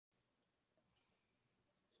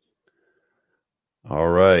All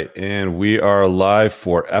right. And we are live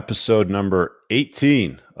for episode number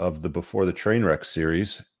 18 of the Before the Trainwreck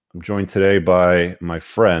series. I'm joined today by my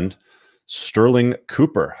friend, Stirling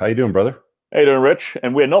Cooper. How you doing, brother? How you doing, Rich?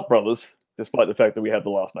 And we're not brothers, despite the fact that we have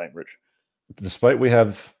the last name, Rich. Despite we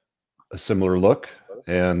have a similar look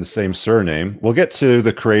and the same surname, we'll get to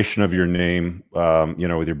the creation of your name,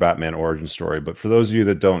 with your Batman origin story. But for those of you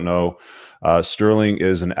that don't know, Stirling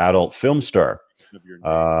is an adult film star.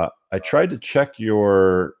 I tried to check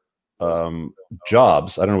your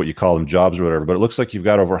jobs. I don't know what you call them, jobs or whatever, but it looks like you've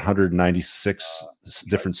got over 196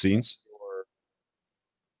 different scenes.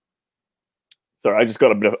 Sorry, I just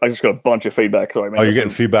got a bunch of feedback. Sorry, you're getting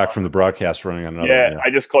feedback from the broadcast running on another. Yeah, I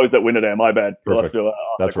just closed that window down. My bad. Perfect.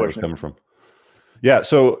 That's where it's coming from. Yeah.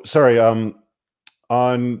 So sorry. On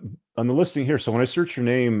the listing here. So when I search your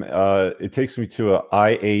name, it takes me to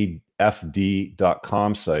a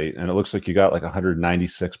iafd.com site, and it looks like you got like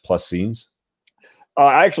 196 plus scenes.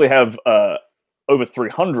 I actually have over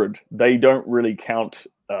 300. They don't really count.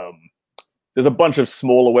 There's a bunch of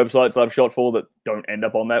smaller websites I've shot for that don't end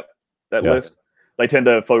up on that list. They tend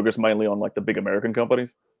to focus mainly on like the big American companies.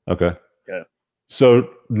 Okay. Yeah.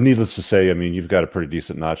 So needless to say, I mean, you've got a pretty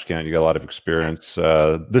decent notch count. You got a lot of experience.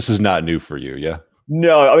 This is not new for you. Yeah.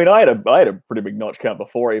 No, I mean, I had a pretty big notch count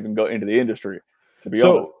before I even got into the industry, to be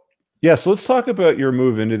honest. Yeah. So let's talk about your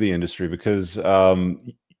move into the industry, because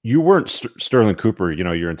you weren't Stirling Cooper,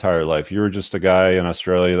 your entire life. You were just a guy in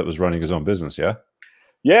Australia that was running his own business. Yeah.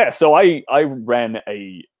 Yeah. So I ran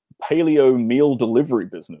a paleo meal delivery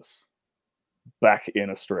business back in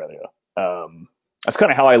Australia. That's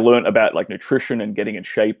kind of how I learned about like nutrition and getting in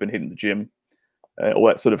shape and hitting the gym. All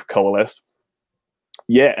that sort of coalesced.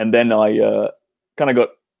 Yeah, and then I kind of got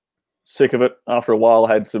sick of it after a while.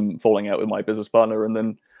 I had some falling out with my business partner, and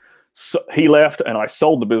then he left, and I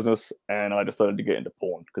sold the business, and I decided to get into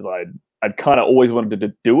porn because I'd kind of always wanted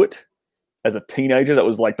to do it as a teenager. That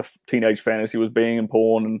was like the teenage fantasy, was being in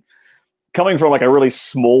porn. And coming from like a really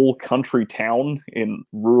small country town in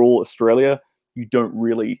rural Australia, you don't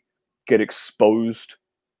really get exposed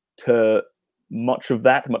to much of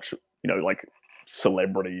that, like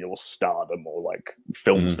celebrity or stardom or like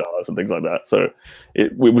film stars and things like that. So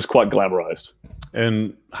it was quite glamorized.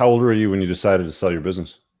 And how old were you when you decided to sell your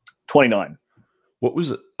business? 29. What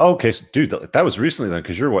was it? Oh, okay. So, dude, that was recently then,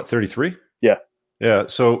 because you're what, 33? Yeah. Yeah.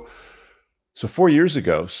 So 4 years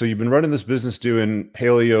ago. So you've been running this business doing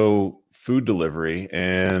paleo food delivery.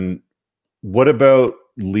 And what about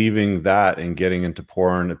leaving that and getting into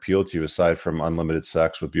porn appeal to you, aside from unlimited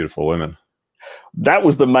sex with beautiful women? That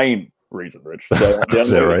was the main reason, Rich. Is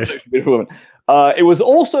that right? Beautiful women. It was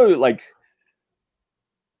also like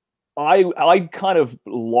I kind of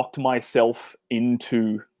locked myself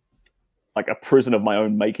into like a prison of my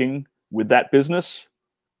own making with that business.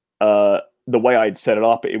 The way I'd set it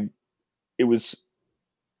up, it was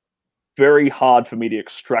very hard for me to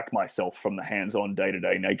extract myself from the hands-on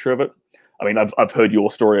day-to-day nature of it. I mean, I've heard your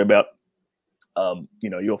story about,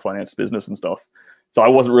 your finance business and stuff. So I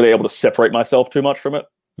wasn't really able to separate myself too much from it.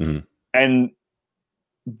 Mm-hmm. And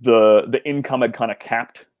the income had kind of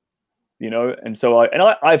capped, and so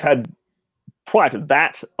I've had, prior to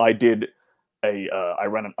that, I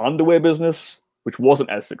ran an underwear business, which wasn't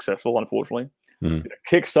as successful, unfortunately. Mm-hmm. Did a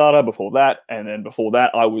Kickstarter before that. And then before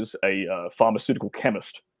that, I was a pharmaceutical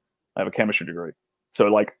chemist. I have a chemistry degree. So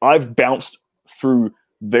like I've bounced through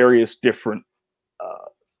various different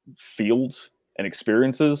fields and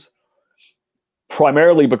experiences,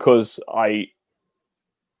 primarily because I'm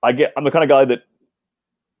the kind of guy that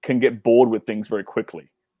can get bored with things very quickly,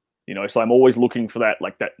 so I'm always looking for that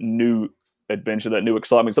new adventure, that new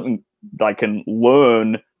excitement, something that I can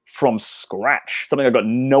learn from scratch, something I've got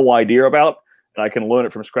no idea about, and I can learn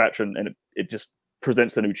it from scratch, and it just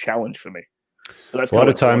presents a new challenge for me. So that's a lot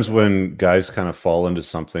of times when guys kind of fall into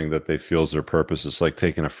something that they feel is their purpose, it's like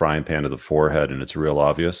taking a frying pan to the forehead and it's real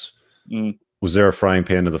obvious. Was there a frying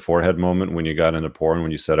pan to the forehead moment when you got into porn,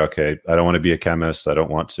 when you said, okay, I don't want to be a chemist, I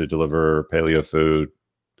don't want to deliver paleo food,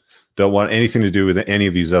 don't want anything to do with any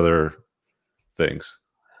of these other things?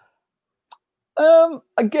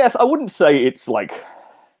 I guess I wouldn't say it's like,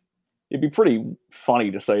 it'd be pretty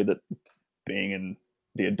funny to say that being in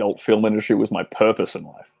the adult film industry was my purpose in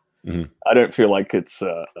life. Mm-hmm. I don't feel like it's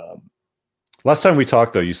last time we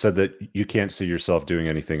talked, though, you said that you can't see yourself doing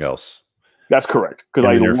anything else. That's correct, because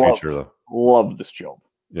I love this job.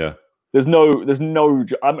 Yeah. There's no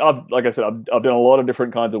like I said, I've done a lot of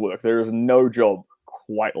different kinds of work. There is no job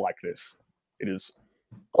quite like this. It is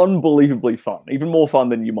unbelievably fun, even more fun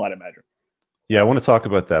than you might imagine. Yeah, I want to talk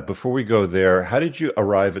about that. Before we go there, how did you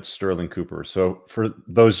arrive at Stirling Cooper? So, for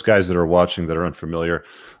those guys that are watching that are unfamiliar,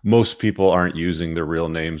 most people aren't using their real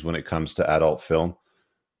names when it comes to adult film.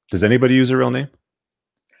 Does anybody use a real name?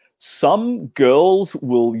 Some girls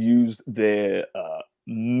will use their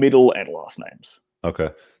middle and last names. Okay.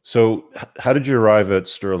 So, how did you arrive at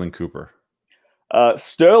Stirling Cooper?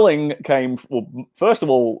 Sterling came, well, first of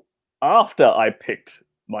all, after I picked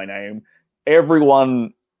my name,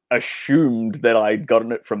 everyone assumed that I'd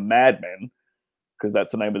gotten it from Mad Men, because that's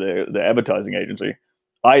the name of their advertising agency.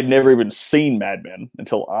 I'd never even seen Mad Men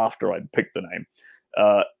until after I'd picked the name.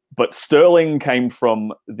 But Sterling came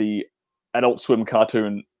from the Adult Swim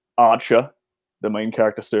cartoon Archer, the main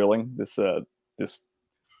character Sterling, this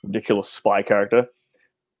ridiculous spy character.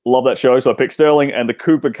 Love that show, so I picked Sterling, and the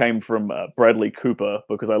Cooper came from Bradley Cooper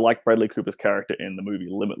because I like Bradley Cooper's character in the movie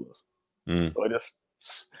Limitless. So I just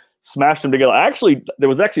smashed them together. Actually, there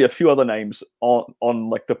was actually a few other names on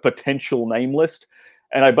like the potential name list,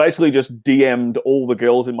 and I basically just DM'd all the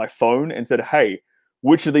girls in my phone and said, "Hey,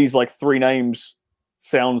 which of these like 3 names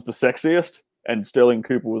sounds the sexiest?" And Stirling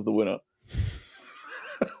Cooper was the winner.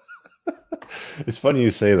 It's funny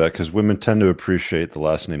you say that because women tend to appreciate the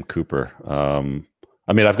last name Cooper.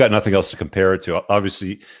 I mean, I've got nothing else to compare it to.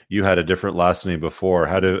 Obviously, you had a different last name before.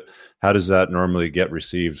 How does that normally get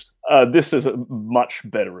received? This is much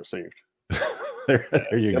better received. there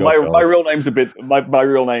you go. My real name's a bit. My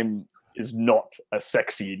real name is not a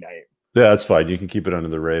sexy name. Yeah, that's fine. You can keep it under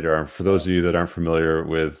the radar. And for those of you that aren't familiar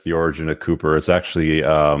with the origin of Cooper, it's actually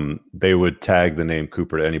they would tag the name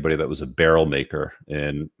Cooper to anybody that was a barrel maker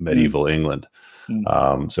in medieval England.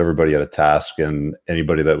 So everybody had a task, and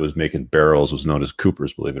anybody that was making barrels was known as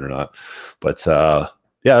Coopers, believe it or not. But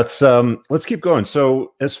yeah, let's keep going.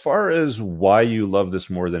 So as far as why you love this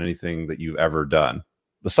more than anything that you've ever done,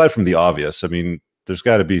 aside from the obvious, I mean, there's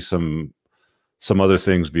got to be some other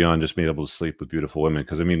things beyond just being able to sleep with beautiful women.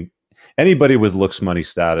 Because I mean, anybody with looks, money,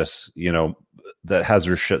 status, you know, that has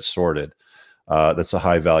their shit sorted, that's a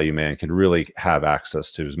high value man, can really have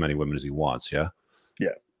access to as many women as he wants. Yeah.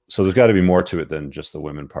 Yeah. So there's got to be more to it than just the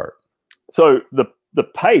women part. So the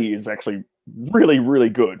pay is actually really, really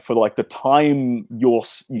good for like the time you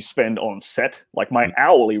spend on set. Like my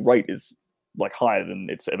hourly rate is like higher than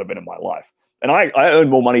it's ever been in my life. And I earn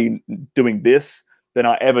more money doing this than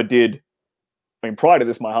I ever did. I mean, prior to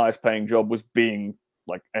this, my highest paying job was being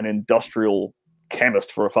like an industrial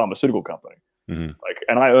chemist for a pharmaceutical company. Like,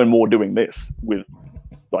 and I earn more doing this with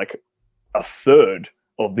like a third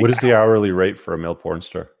of the. What is the hourly rate for a male porn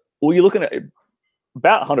star? Well, you're looking at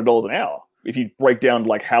about $100 an hour if you break down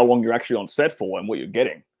like how long you're actually on set for and what you're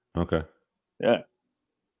getting. Okay. Yeah.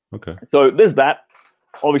 Okay. So there's that.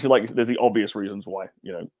 Obviously, like there's the obvious reasons why,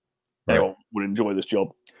 you know, anyone would enjoy this job.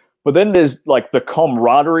 But then there's like the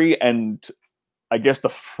camaraderie and I guess the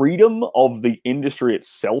freedom of the industry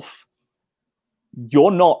itself.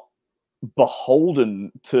 You're not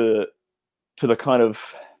beholden to the kind of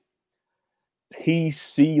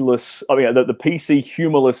PC-less, I mean, the PC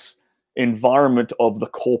humorless environment of the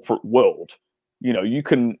corporate world. You know, you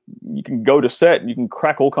can go to set and you can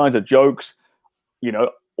crack all kinds of jokes. You know,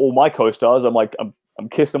 all my co-stars, I'm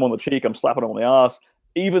kissing them on the cheek, I'm slapping them on the ass.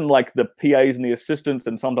 Even like the PAs and the assistants,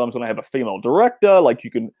 and sometimes when I have a female director, like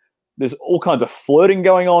there's all kinds of flirting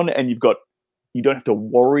going on, and you don't have to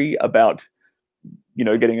worry about, you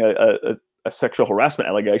know, getting a sexual harassment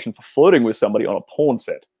allegation for flirting with somebody on a porn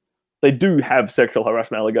set. They do have sexual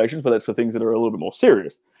harassment allegations, but that's for things that are a little bit more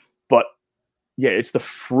serious. But yeah, it's the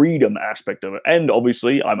freedom aspect of it. And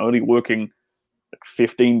obviously, I'm only working like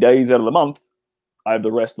 15 days out of the month. I have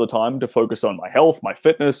the rest of the time to focus on my health, my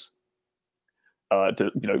fitness,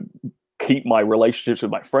 to, you know, keep my relationships with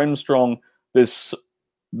my friends strong.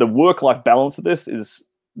 The work-life balance of this is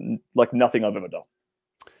like nothing I've ever done.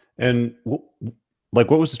 And like,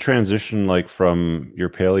 what was the transition like from your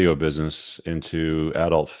paleo business into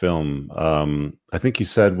adult film? I think you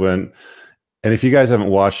said and if you guys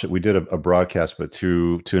haven't watched it, we did a broadcast about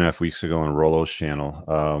 2.5 weeks ago on Rollo's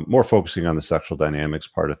channel, more focusing on the sexual dynamics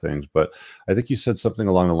part of things. But I think you said something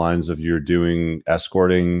along the lines of you're doing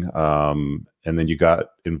escorting, and then you got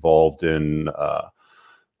involved in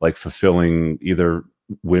like fulfilling either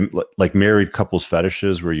women, like married couples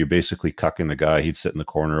fetishes, where you basically cucking the guy, he'd sit in the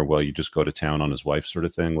corner while you just go to town on his wife, sort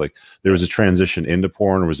of thing. Like, there was a transition into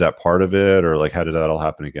porn, or was that part of it, or like how did that all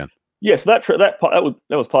happen again? Yes, that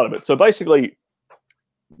was part of it. So basically,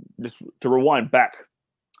 just to rewind back,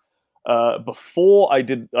 before I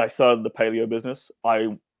started the paleo business,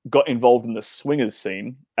 I got involved in the swingers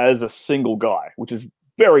scene as a single guy, which is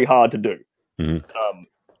very hard to do.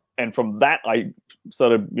 And from that, I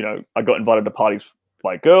started, you know, I got invited to parties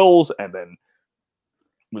by girls, and then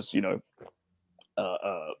was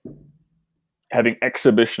having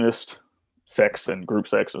exhibitionist sex and group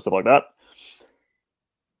sex and stuff like that.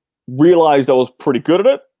 Realized I was pretty good at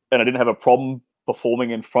it, and I didn't have a problem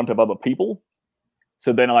performing in front of other people.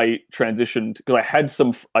 So then I transitioned, because I had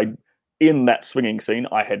in that swinging scene,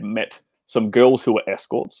 I had met some girls who were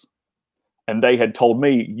escorts, and they had told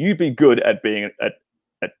me, "You'd be good at being at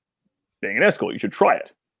being an escort. You should try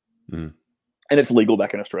it." Mm. And it's legal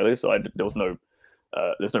back in Australia, so there's no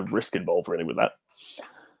risk involved really with that.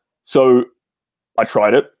 So I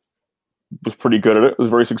tried it, was pretty good at it, was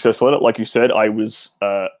very successful at it. Like you said, I was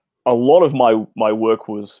a lot of my work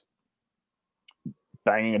was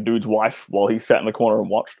banging a dude's wife while he sat in the corner and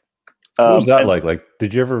watched. What was that like? Like,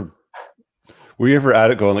 were you ever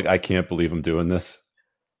at it going like, I can't believe I'm doing this?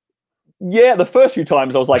 Yeah, the first few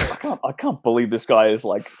times I was like, I can't believe this guy is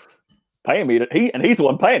like paying me he's the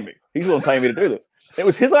one paying me. He's the one paying me to do this. It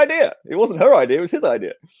was his idea. It wasn't her idea. It was his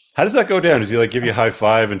idea. How does that go down? Does he like give you a high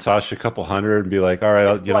five and toss you a couple hundred and be like, all right,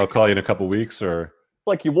 I'll call you in a couple weeks? Or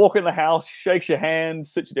like you walk in the house, shakes your hand,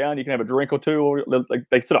 sits you down, you can have a drink or two, or like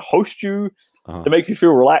they sort of host you to make you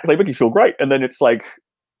feel relaxed. They make you feel great. And then it's like,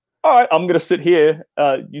 all right, I'm going to sit here.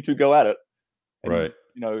 You two go at it. And, right.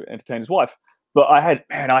 Entertain his wife. But I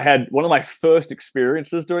had one of my first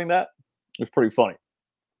experiences doing that. It was pretty funny.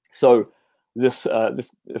 So this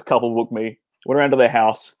couple booked me, went around to their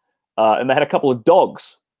house, and they had a couple of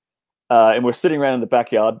dogs, and we're sitting around in the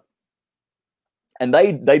backyard, and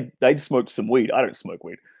they'd smoked some weed. I don't smoke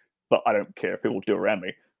weed, but I don't care if people do around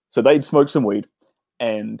me. So they'd smoked some weed,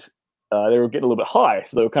 and they were getting a little bit high,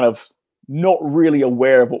 so they were kind of not really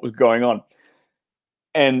aware of what was going on.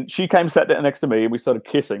 And she came, sat down next to me, and we started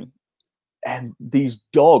kissing. And these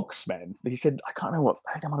dogs, man, they said, I can't remember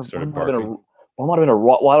I think it might have been a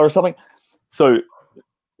Rottweiler or something. So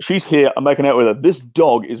she's here, I'm making out with her. This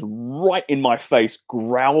dog is right in my face,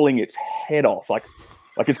 growling its head off, like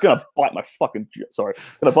it's gonna bite my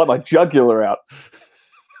gonna bite my jugular out.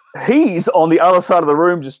 He's on the other side of the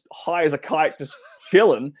room, just high as a kite, just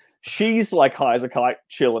chilling. She's like high as a kite,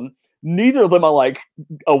 chilling. Neither of them are like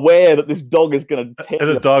aware that this dog is gonna tear. And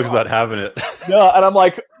the dog's not having it. Yeah, and I'm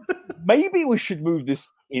like, maybe we should move this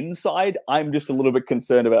inside. I'm just a little bit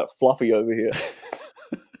concerned about Fluffy over here.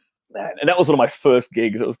 Man, and that was one of my first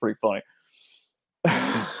gigs. It was pretty funny.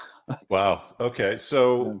 Wow. Okay.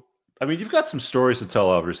 So, I mean, you've got some stories to tell,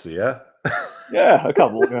 obviously, yeah? Yeah, a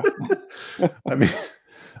couple. Yeah. I mean,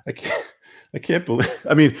 I can't believe,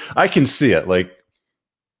 I mean, I can see it. Like,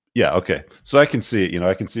 yeah, okay. So I can see it.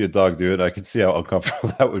 I can see a dog do it. I can see how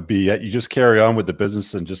uncomfortable that would be. Yet you just carry on with the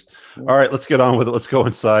business and just, all right, let's get on with it. Let's go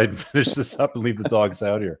inside and finish this up and leave the dogs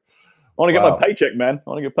out here. I want to get my paycheck, man. I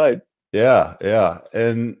want to get paid. Yeah, yeah.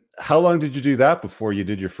 And how long did you do that before you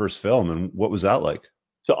did your first film? And what was that like?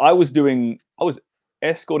 So I was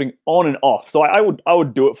escorting on and off. So I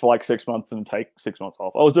would do it for like 6 months and take 6 months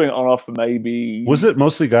off. I was doing it on and off for maybe. Was it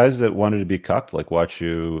mostly guys that wanted to be cucked, like watch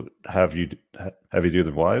you have you do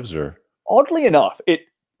their wives, or? Oddly enough, it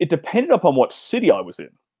depended upon what city I was in.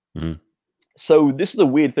 Mm-hmm. So this is a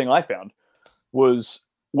weird thing I found was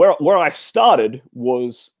where I started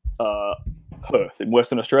was Perth in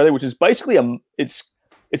Western Australia, which is basically it's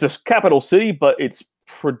a capital city, but it's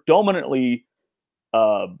predominantly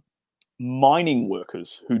mining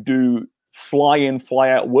workers who do fly in,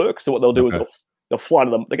 fly out work. So what they'll do is they'll fly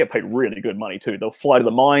to them. They get paid really good money too. They'll fly to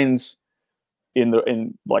the mines in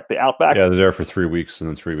like the outback. Yeah, they're there for 3 weeks and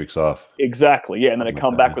then 3 weeks off. Exactly. Yeah, and then they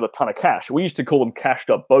come back with a ton of cash. We used to call them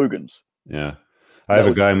cashed up bogans. Yeah, I have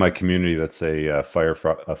a guy in my community that's a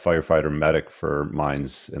firefighter medic for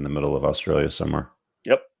mines in the middle of Australia somewhere.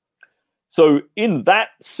 Yep. So in that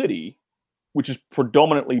city, which is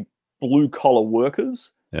predominantly blue collar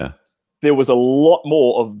workers, yeah, there was a lot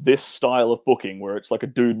more of this style of booking where it's like a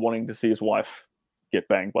dude wanting to see his wife get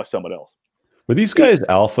banged by someone else. Were these guys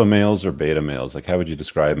alpha males or beta males? Like, how would you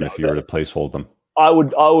describe them if you were to placehold them? I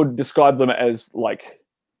would describe them as like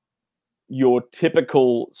your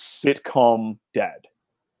typical sitcom dad.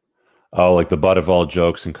 Oh, like the butt of all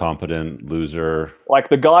jokes, incompetent loser. Like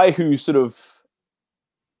the guy who sort of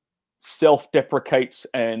self-deprecates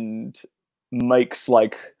and makes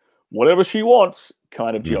like whatever she wants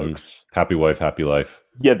kind of jokes. Happy wife, happy life.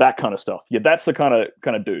 Yeah, that kind of stuff. Yeah, that's the kind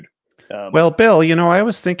of dude. Well, Bill, I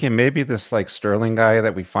was thinking maybe this like Stirling guy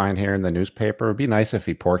that we find here in the newspaper, would be nice if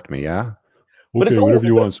he porked me, yeah? But okay, whatever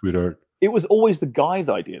you want, sweetheart. It was always the guy's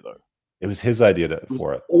idea, though. It was his idea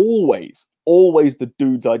for it. Always the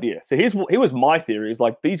dude's idea. So here was my theory: is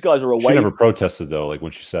like these guys are away. She never protested though. Like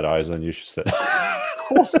when she set eyes on you, she said, "Of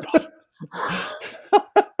course not."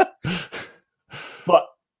 But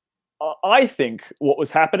I think what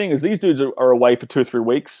was happening is these dudes are away for 2 or 3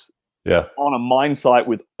 weeks on a mine site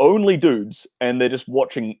with only dudes, and they're just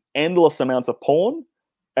watching endless amounts of porn,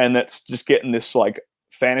 and that's just getting this like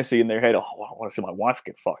fantasy in their head. Oh, I want to see my wife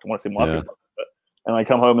get fucked. I want to see my wife get fucked. And they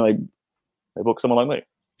come home and they book someone like me.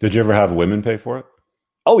 Did you ever have women pay for it?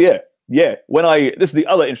 Oh yeah. This is the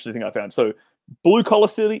other interesting thing I found. So blue collar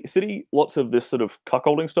city, lots of this sort of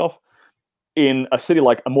cuckolding stuff. In a city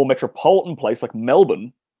like a more metropolitan place like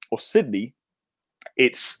Melbourne or Sydney,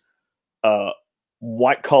 it's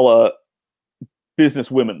white collar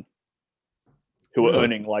business women who are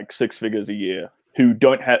earning like 6 figures a year, who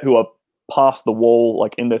are past the wall,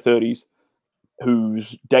 like in their 30s,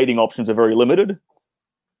 whose dating options are very limited.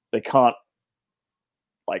 They can't,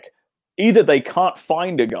 like, either they can't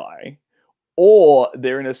find a guy, or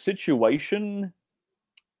they're in a situation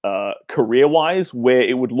career-wise where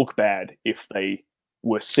it would look bad if they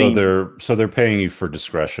were seen. So they're paying you for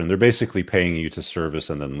discretion. They're basically paying you to service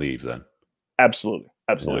and then leave. Then absolutely.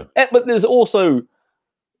 But there's also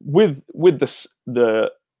with the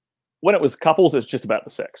when it was couples, it's just about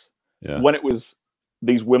the sex. Yeah. When it was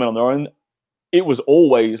these women on their own, it was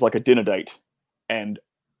always like a dinner date, and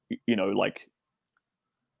like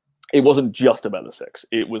it wasn't just about the sex.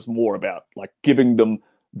 It was more about like giving them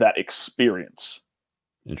that experience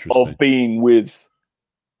of being with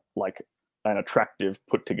like an attractive,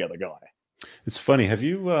 put together guy. It's funny. Have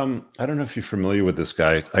you? I don't know if you're familiar with this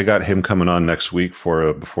guy. I got him coming on next week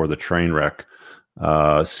for before the train wreck.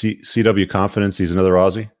 CW Confidence. He's another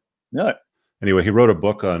Aussie. No. Anyway, he wrote a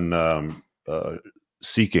book on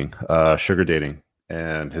seeking, sugar dating,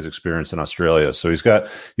 and his experience in Australia. So he's got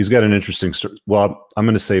an interesting story. Well, I'm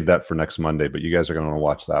going to save that for next Monday, but you guys are going to want to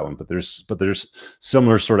watch that one. But there's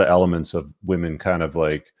similar sort of elements of women kind of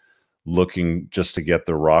like looking just to get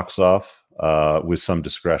their rocks off with some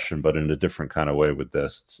discretion, but in a different kind of way with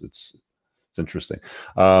this. It's interesting.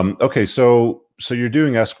 Okay, so you're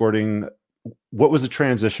doing escorting. What was the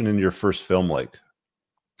transition in your first film like?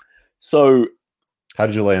 So how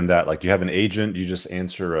did you land that? Like, do you have an agent? Do you just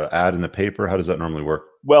answer an ad in the paper? How does that normally work?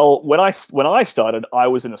 Well, when I started, I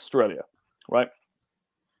was in Australia, right?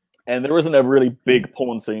 And there isn't a really big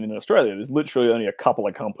porn scene in Australia. There's literally only a couple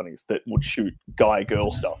of companies that would shoot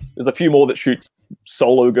guy-girl stuff. There's a few more that shoot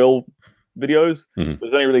solo girl videos. Mm-hmm.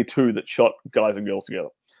 There's only really 2 that shot guys and girls together.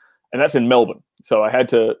 And that's in Melbourne. So I had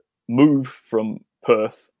to move from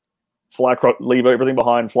Perth, leave everything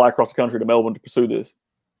behind, fly across the country to Melbourne to pursue this.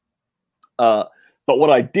 But what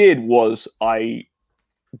I did was I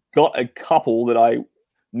got a couple that I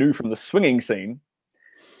knew from the swinging scene,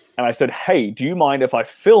 and I said, hey, do you mind if I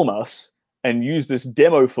film us and use this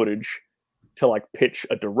demo footage to like pitch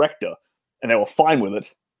a director? And they were fine with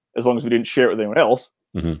it as long as we didn't share it with anyone else.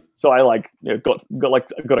 Mm-hmm. So I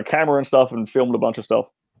got a camera and stuff and filmed a bunch of stuff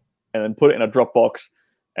and then put it in a Dropbox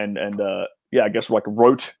and I guess like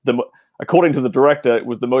wrote them. According to the director, it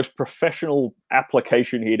was the most professional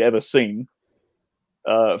application he'd ever seen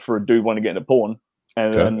for a dude wanting to get into porn.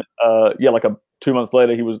 And then, like 2 months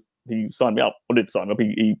later, he signed me up. Or did sign me up.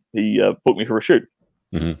 He booked me for a shoot.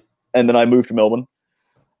 Mm-hmm. And then I moved to Melbourne.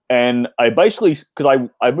 And I basically, because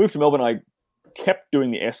I moved to Melbourne, I kept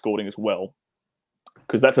doing the escorting as well,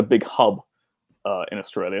 because that's a big hub in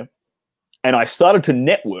Australia. And I started to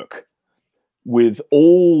network with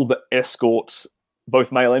all the escorts,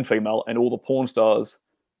 both male and female, and all the porn stars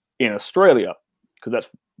in Australia, because that's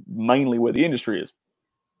mainly where the industry is.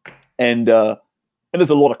 And there's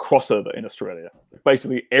a lot of crossover in Australia.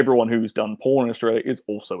 Basically, everyone who's done porn in Australia is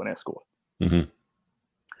also an escort. Mm-hmm.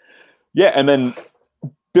 Yeah, and then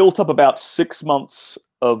built up about 6 months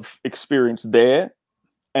of experience there.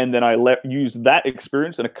 And then I used that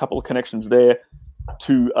experience and a couple of connections there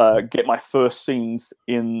to get my first scenes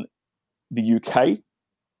in the UK.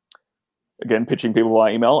 Again, pitching people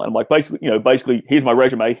via email. And I'm like, basically, here's my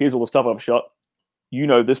resume. Here's all the stuff I've shot. You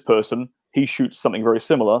know this person. He shoots something very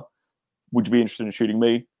similar. Would you be interested in shooting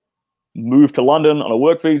me? Moved to London on a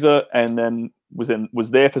work visa, and then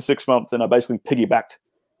was there for 6 months. And I basically piggybacked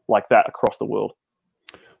like that across the world.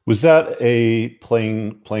 Was that a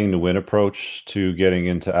playing to win approach to getting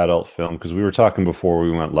into adult film? Because we were talking before we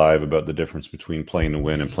went live about the difference between playing to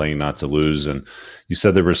win and playing not to lose. And you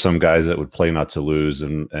said there were some guys that would play not to lose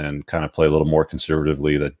and kind of play a little more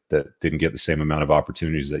conservatively that didn't get the same amount of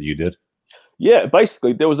opportunities that you did. Yeah,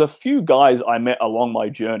 basically there was a few guys I met along my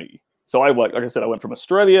journey. So like I said, I went from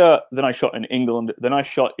Australia, then I shot in England, then I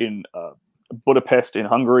shot in Budapest in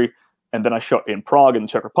Hungary, and then I shot in Prague in the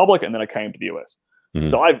Czech Republic, and then I came to the US. Mm-hmm.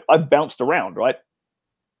 So I've bounced around, right?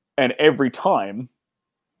 And every time,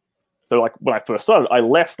 so like when I first started, I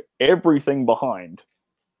left everything behind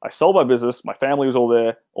I sold my business. My family was all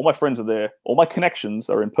there. All my friends are there. All my connections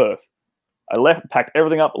are in Perth. I left, packed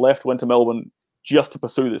everything up, left, went to Melbourne just to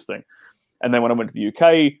pursue this thing. And then when I went to the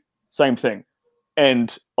UK, same thing.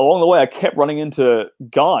 And along the way, I kept running into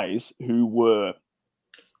guys who were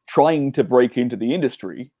trying to break into the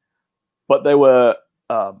industry, but they were,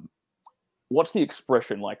 what's the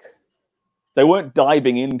expression? Like, they weren't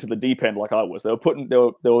diving into the deep end like I was. They were putting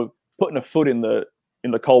a foot in the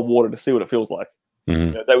cold water to see what it feels like. Mm-hmm.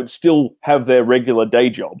 You know, they would still have their regular day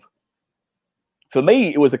job. For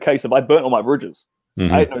me, it was a case of I burnt all my bridges.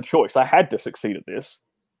 Mm-hmm. I had no choice. I had to succeed at this,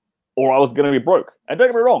 or I was going to be broke. And don't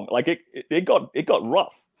get me wrong, like it got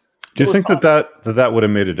rough. Do you think that would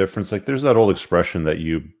have made a difference? Like, there's that old expression that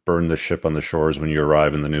you burn the ship on the shores when you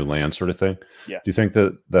arrive in the new land, sort of thing. Yeah. Do you think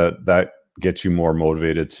that gets you more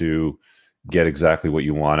motivated to get exactly what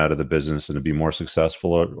you want out of the business and to be more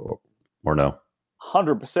successful, or no?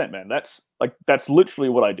 100%, man. That's literally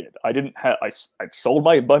what I did. I didn't have. I sold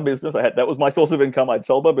my business. That was my source of income. I'd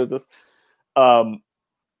sold my business.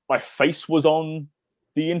 My face was on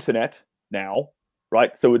the internet now,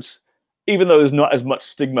 right? So it's, even though there's not as much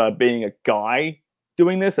stigma being a guy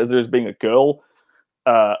doing this as there's being a girl,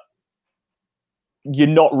 you're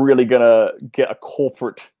not really gonna get a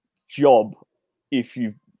corporate job if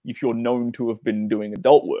you're known to have been doing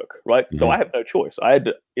adult work, right? Mm-hmm. So I have no choice. I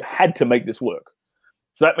had to make this work.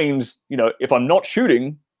 So that means, you know, if I'm not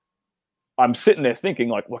shooting, I'm sitting there thinking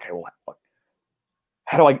like, okay, well,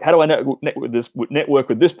 how do I network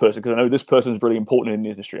with this person? Because I know this person is really important in the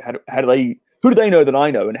industry. Who do they know that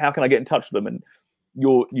I know, and how can I get in touch with them? And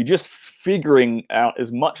you're just figuring out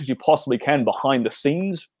as much as you possibly can behind the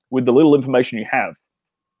scenes with the little information you have.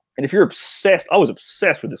 And if you're obsessed, I was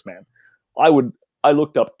obsessed with this man. I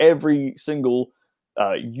looked up every single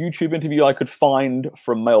YouTube interview I could find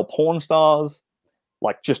from male porn stars,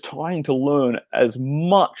 like just trying to learn as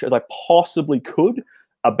much as I possibly could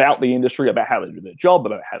about the industry, about how they do their job,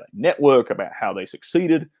 about how they network, about how they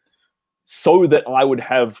succeeded, so that I would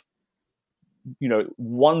have,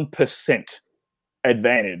 1%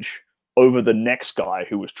 advantage over the next guy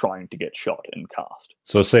who was trying to get shot and cast.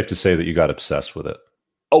 So it's safe to say that you got obsessed with it.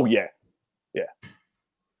 Oh, yeah. Yeah.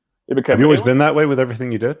 Have you always been that way with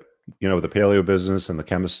everything you did? With the paleo business and the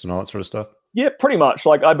chemists and all that sort of stuff? Yeah, pretty much.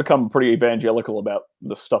 Like, I become pretty evangelical about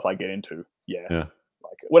the stuff I get into. Yeah.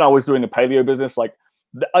 Like, when I was doing the paleo business, like,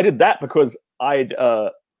 I did that because I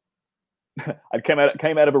came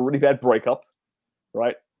out of a really bad breakup,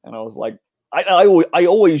 right? And I was like, I've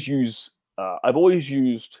always used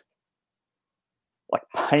like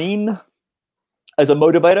pain as a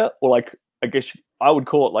motivator, or like, I guess I would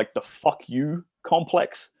call it like the fuck you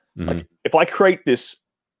complex. Mm-hmm. Like, if I create this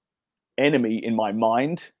enemy in my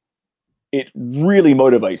mind, it really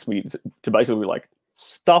motivates me to basically like,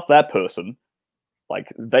 stuff that person.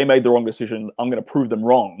 Like, they made the wrong decision. I'm going to prove them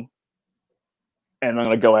wrong. And I'm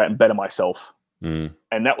going to go out and better myself. Mm.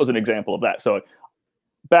 And that was an example of that. So,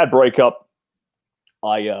 bad breakup.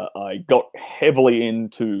 I got heavily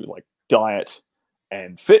into like diet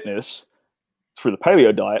and fitness through the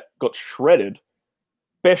paleo diet, got shredded.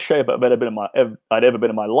 Best shape I'd ever been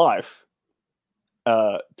in my life.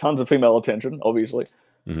 Tons of female attention, obviously.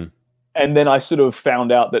 Mm-hmm. And then I sort of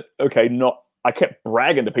found out that, I kept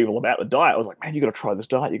bragging to people about the diet. I was like, man, you got to try this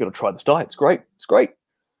diet. You got to try this diet. It's great. It's great.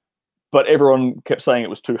 But everyone kept saying it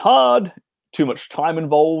was too hard, too much time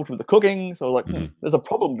involved with the cooking. So I was like, there's a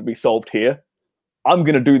problem to be solved here. I'm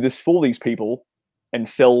going to do this for these people and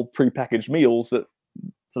sell prepackaged meals so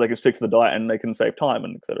they can stick to the diet and they can save time,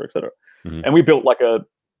 and et cetera, et cetera. Mm-hmm. And we built we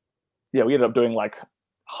ended up doing like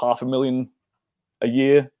 $500,000 a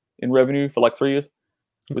year in revenue for like 3 years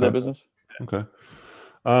with that business. Okay.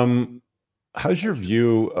 How's your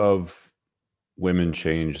view of women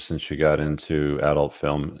changed since you got into adult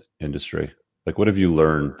film industry? Like, what have you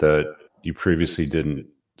learned that you previously didn't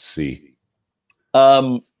see?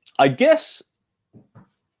 I guess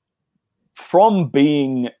from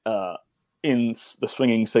being in the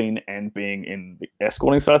swinging scene and being in the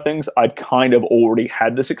escorting side of things, I'd kind of already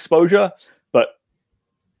had this exposure, but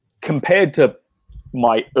compared to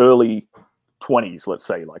my early 20s, let's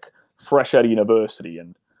say, like fresh out of university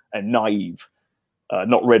and naive,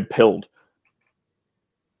 not red-pilled,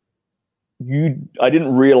 I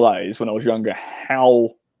didn't realize when I was younger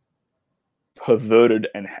how perverted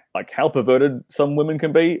some women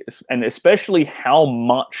can be, and especially how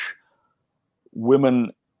much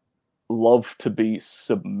women love to be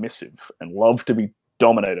submissive and love to be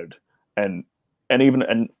dominated, and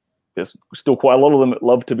there's still quite a lot of them that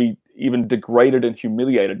love to be even degraded and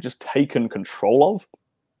humiliated, just taken control of.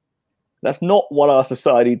 That's not what our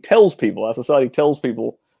society tells people. Our society tells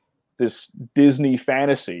people this Disney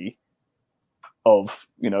fantasy of,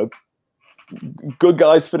 good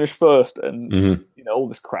guys finish first and, all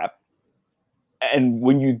this crap. And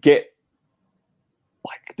when you get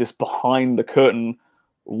like this behind the curtain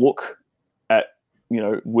look at,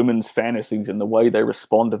 women's fantasies and the way they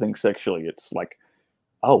respond to things sexually, it's like,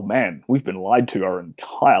 oh man, we've been lied to our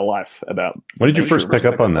entire life about. When did you first pick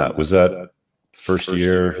up on that? Was that first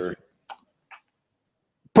year?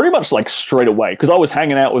 Pretty much like straight away, because I was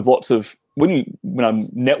hanging out with lots of when I'm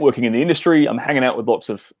networking in the industry, I'm hanging out with lots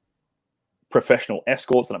of professional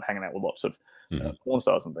escorts, and I'm hanging out with lots of porn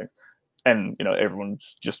stars and things, and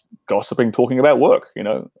everyone's just gossiping, talking about work,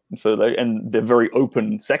 so they're very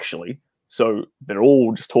open sexually, so they're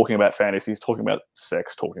all just talking about fantasies, talking about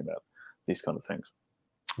sex, talking about these kind of things.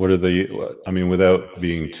 What are without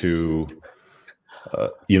being too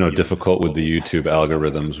difficult with the YouTube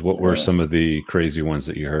algorithms, what were some of the crazy ones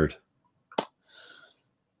that you heard?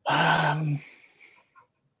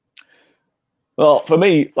 Well, for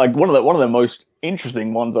me, like one of the most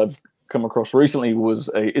interesting ones I've come across recently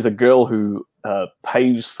is a girl who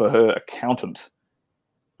pays for her accountant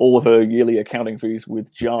all of her yearly accounting fees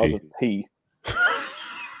with jars of pee.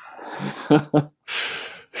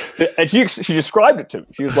 And she described it to me.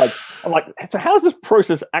 She was like, I'm like, so how does this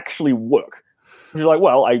process actually work? She's like,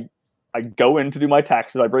 well, I go in to do my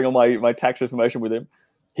taxes. I bring all my tax information with him.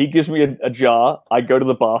 He gives me a jar. I go to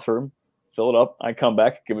the bathroom, fill it up. I come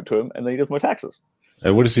back, give it to him, and then he does my taxes.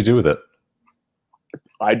 And what does he do with it?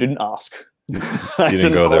 I didn't ask. You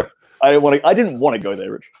didn't go there. I didn't want to go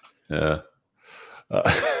there, Rich. Yeah.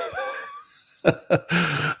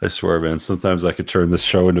 I swear, man, sometimes I could turn this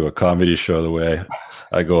show into a comedy show the way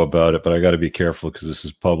I go about it, but I got to be careful because this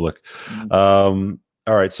is public. All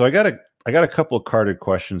right, so I got a couple of carded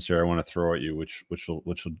questions here I want to throw at you, which will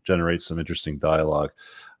generate some interesting dialogue.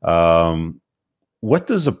 What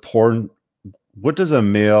does a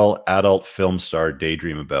male adult film star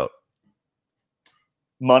daydream about?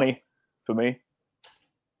 Money, for me.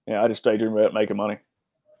 Yeah, I just daydream about making money.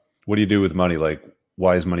 What do you do with money? Like,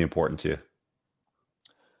 why is money important to you?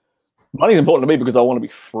 Money is important to me because I want to be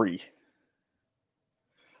free.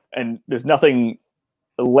 And there's nothing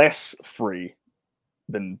less free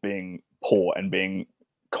than being poor and being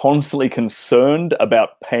constantly concerned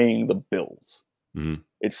about paying the bills. Mm-hmm.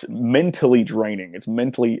 It's mentally draining.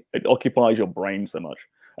 It occupies your brain so much.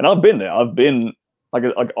 And I've been there. I've been like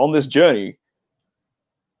on this journey.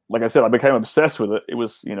 Like I said, I became obsessed with it. It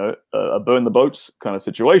was, a burn the boats kind of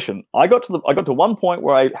situation. I got to one point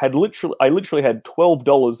where I literally had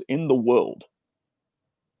 $12 in the world,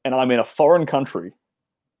 and I'm in a foreign country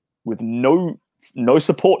with no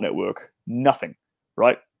support network, nothing,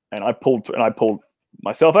 right? And I pulled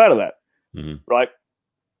myself out of that, right?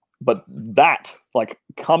 But that, like,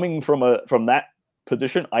 coming from that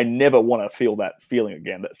position, I never want to feel that feeling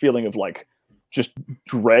again. That feeling of like just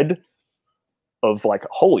dread. Of like,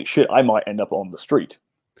 holy shit, I might end up on the street,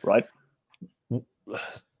 right?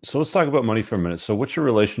 So let's talk about money for a minute. So what's your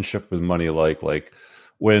relationship with money like? Like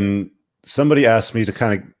when somebody asks me to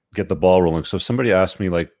kind of get the ball rolling. So if somebody asked me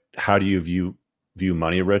like, how do you view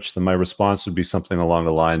money, Rich? Then my response would be something along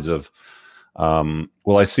the lines of,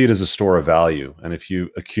 well, I see it as a store of value. And if you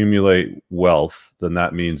accumulate wealth, then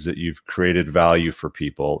that means that you've created value for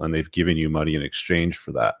people and they've given you money in exchange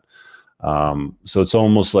for that. So it's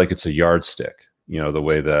almost like it's a yardstick. The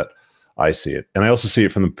way that I see it. And I also see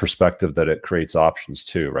it from the perspective that it creates options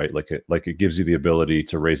too, right? Like it gives you the ability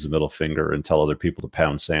to raise the middle finger and tell other people to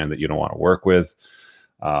pound sand that you don't want to work with.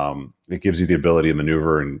 It gives you the ability to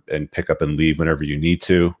maneuver and pick up and leave whenever you need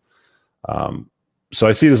to. So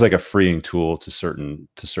I see it as like a freeing tool to certain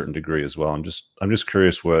degree as well. I'm just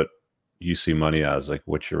curious what you see money as, like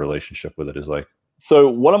what your relationship with it is like. So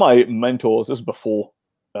one of my mentors, this is before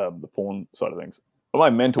the porn side of things, one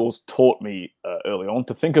of my mentors taught me early on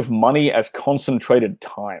to think of money as concentrated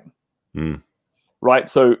time. Right?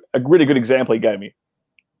 So a really good example he gave me.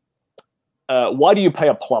 Why do you pay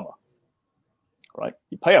a plumber? Right?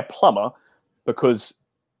 You pay a plumber because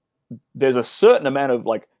there's a certain amount of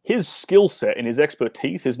like his skill set and his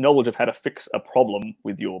expertise, his knowledge of how to fix a problem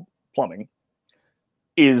with your plumbing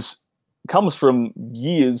comes from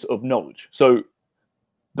years of knowledge. So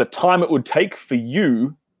the time it would take for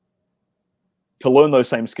you to learn those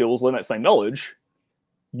same skills, learn that same knowledge,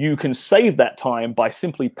 you can save that time by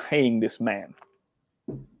simply paying this man,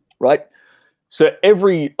 right? So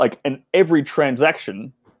every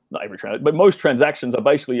transaction, not every transaction, but most transactions are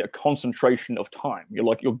basically a concentration of time.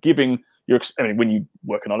 You're giving, when you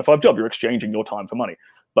work a 9-to-5 job, you're exchanging your time for money.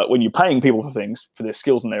 But when you're paying people for things, for their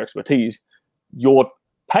skills and their expertise, you're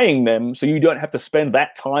paying them so you don't have to spend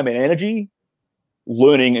that time and energy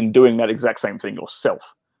learning and doing that exact same thing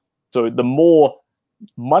yourself. So the more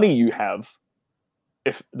money you have,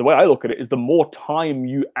 if the way I look at it is the more time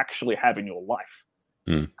you actually have in your life.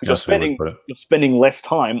 Because you're spending less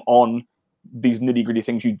time on these nitty-gritty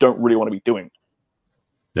things you don't really want to be doing.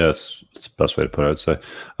 Yes, it's the best way to put it, I'd say.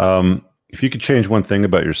 If you could change one thing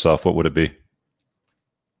about yourself, what would it be?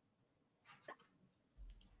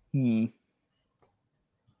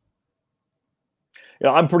 Yeah,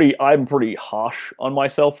 I'm pretty harsh on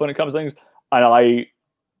myself when it comes to things, and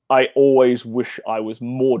I always wish I was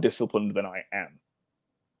more disciplined than I am.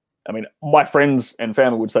 I mean, my friends and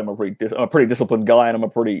family would say I'm a pretty disciplined guy, and I'm a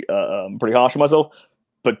pretty harsh on myself.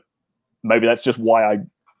 But maybe that's just why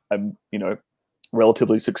I'm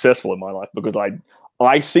relatively successful in my life, because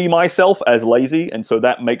I see myself as lazy, and so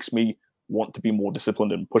that makes me want to be more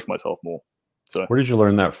disciplined and push myself more. So, where did you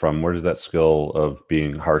learn that from? Where did that skill of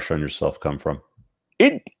being harsh on yourself come from?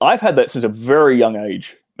 I've had that since a very young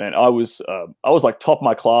age, man. I was like top of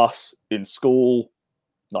my class in school,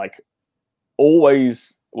 like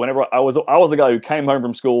always. Whenever I was the guy who came home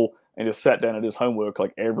from school and just sat down and did his homework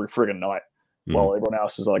like every friggin' night, while everyone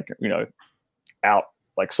else is like out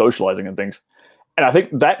like socializing and things. And I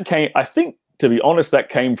think to be honest, that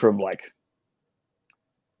came from like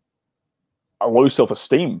a low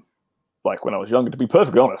self-esteem. Like when I was younger, to be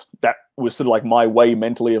perfectly honest, that was sort of like my way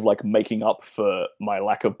mentally of like making up for my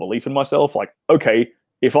lack of belief in myself. Like, okay,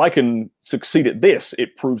 if I can succeed at this,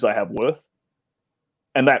 it proves I have worth.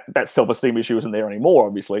 And that self-esteem issue isn't there anymore,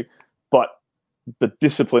 obviously, but the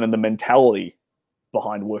discipline and the mentality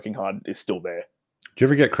behind working hard is still there. Do you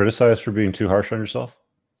ever get criticized for being too harsh on yourself?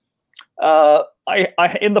 I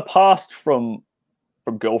in the past from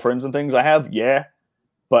girlfriends and things I have, yeah,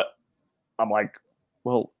 but I'm like,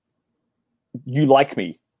 well, you like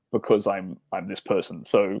me because I'm this person,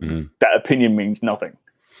 so that opinion means nothing.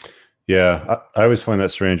 Yeah, I always find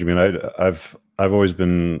that strange. I mean, I've always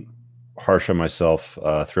been harsh on myself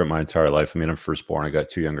throughout my entire life. I mean, I'm firstborn. I got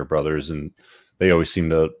two younger brothers, and they always seem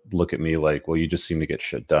to look at me like, well, you just seem to get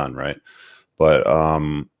shit done, right? But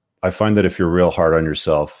I find that if you're real hard on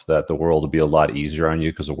yourself, that the world will be a lot easier on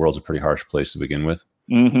you, because the world's a pretty harsh place to begin with.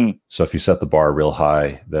 So if you set the bar real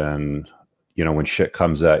high, then when shit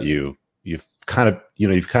comes at you, you've kind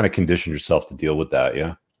of conditioned yourself to deal with that.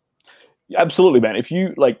 Yeah, absolutely, man. If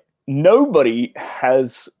you like, nobody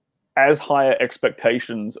has as higher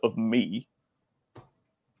expectations of me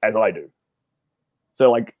as I do.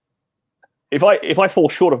 So like, if I fall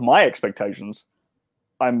short of my expectations,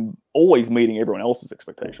 I'm always meeting everyone else's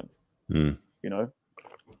expectations. I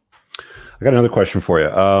got another question for you.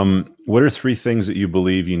 What are 3 things that you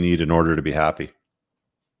believe you need in order to be happy?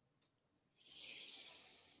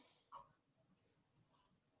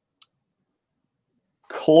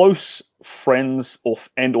 Close friends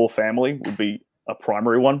or family would be a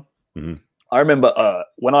primary one. I remember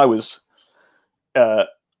when I was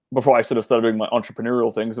before I sort of started doing my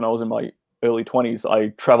entrepreneurial things, and I was in my early 20s, I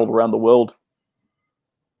traveled around the world,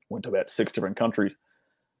 went to about 6 different countries,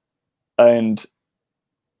 and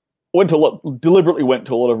deliberately went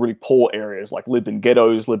to a lot of really poor areas, like lived in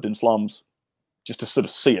ghettos, lived in slums, just to sort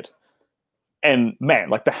of see it. And man,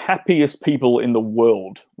 like the happiest people in the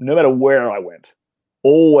world, no matter where I went,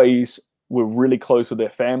 always were really close with their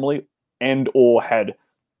family and or had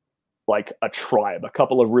like a tribe, a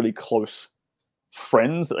couple of really close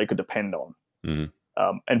friends that they could depend on.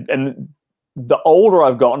 And the older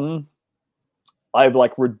I've gotten, I've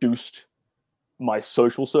like reduced my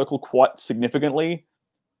social circle quite significantly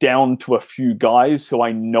down to a few guys who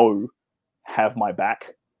I know have my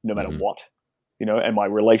back no matter what, and my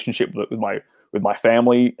relationship with my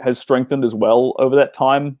family has strengthened as well over that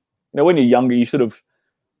time. When you're younger,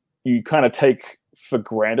 you kind of take for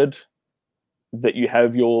granted that you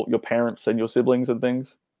have your parents and your siblings and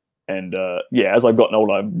things. And as I've gotten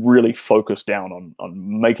older, I'm really focused down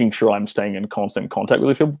on making sure I'm staying in constant contact with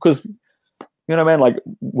these people, because, man, like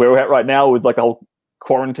where we're at right now with like the whole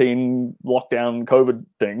quarantine, lockdown, COVID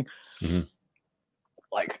thing,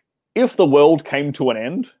 like if the world came to an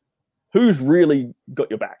end, who's really got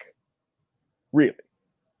your back? Really?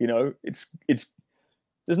 It's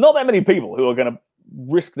there's not that many people who are going to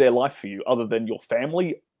risk their life for you other than your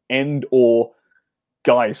family and or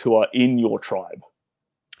guys who are in your tribe.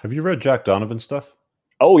 Have you read Jack Donovan stuff?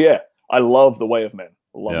 Oh yeah, I love The Way of Men.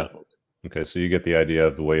 Love that book. Okay, so you get the idea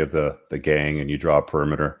of the way of the gang, and you draw a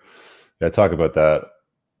perimeter. Yeah, I talk about that.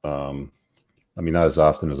 I mean, not as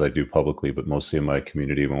often as I do publicly, but mostly in my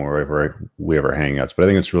community when we ever hang out. But I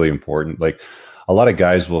think it's really important. Like a lot of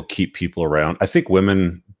guys will keep people around. I think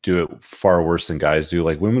women do it far worse than guys do.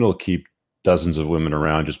 Like women will keep dozens of women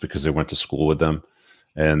around just because they went to school with them,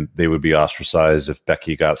 and they would be ostracized if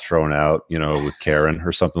Becky got thrown out, with Karen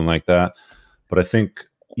or something like that. But I think,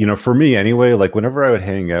 for me anyway, like whenever I would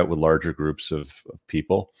hang out with larger groups of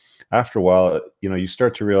people, after a while, you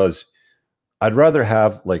start to realize I'd rather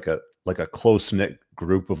have like a close knit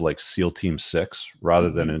group of like SEAL Team 6 rather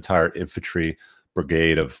than an entire infantry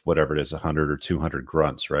brigade of whatever it is, 100 or 200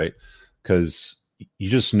 grunts, right? Because you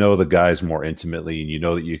just know the guys more intimately, and you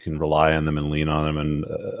know that you can rely on them and lean on them.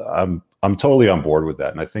 And I'm totally on board with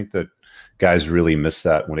that. And I think that guys really miss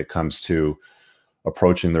that when it comes to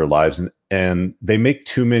approaching their lives, and they make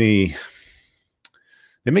too many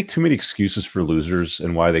excuses for losers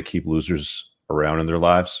and why they keep losers around in their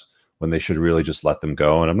lives when they should really just let them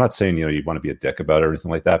go. And I'm not saying, you want to be a dick about it or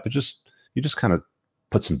anything like that, but you just kind of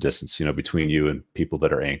put some distance, between you and people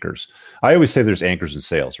that are anchors. I always say there's anchors in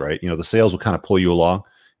sales, right? The sales will kind of pull you along,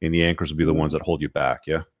 and the anchors will be the ones that hold you back.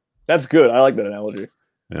 Yeah. That's good. I like that analogy.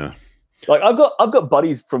 Yeah. Like I've got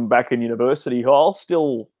buddies from back in university who I'll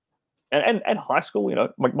still, and high school,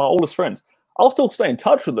 like my oldest friends, I'll still stay in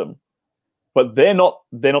touch with them, but they're not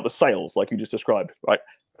the sales like you just described, right?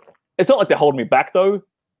 It's not like they're holding me back though.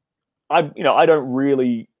 I don't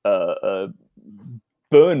really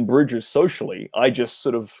burn bridges socially. I just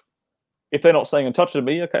sort of, if they're not staying in touch with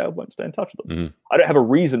me, okay, I won't stay in touch with them. Mm-hmm. I don't have a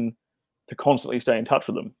reason to constantly stay in touch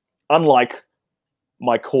with them. Unlike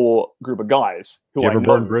my core group of guys who do you ever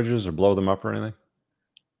burn bridges or blow them up or anything?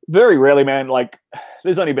 Very rarely, man. Like,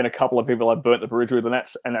 there's only been a couple of people I've burnt the bridge with, and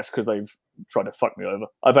that's because they've tried to fuck me over.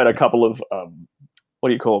 I've had a couple of what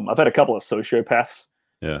do you call them? I've had a couple of sociopaths,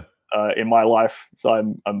 in my life.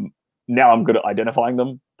 So I'm now good at identifying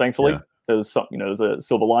them. Thankfully, there's something, there's a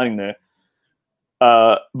silver lining there.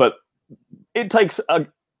 But it takes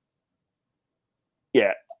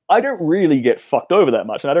I don't really get fucked over that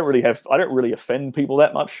much, and I don't really offend people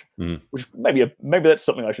that much. Which maybe that's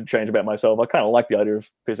something I should change about myself. I kind of like the idea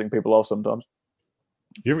of pissing people off sometimes.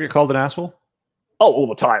 You ever get called an asshole? Oh, all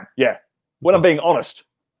the time. Yeah. When I'm being honest,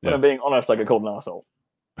 I get called an asshole.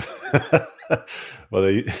 Well,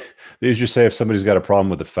 they usually say if somebody's got a problem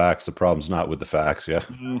with the facts, the problem's not with the facts. Yeah.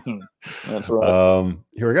 That's right.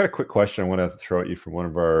 Here, I got a quick question I want to throw at you from one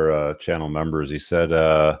of our channel members. He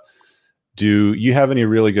said, do you have any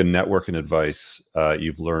really good networking advice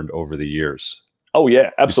you've learned over the years? Oh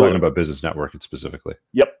yeah, absolutely. He's talking about business networking specifically.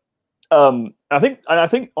 Yep. I think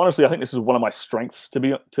honestly, this is one of my strengths. To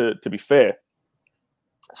be fair.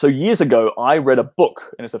 So years ago, I read a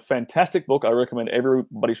book, and it's a fantastic book. I recommend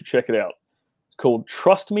everybody should check it out. It's called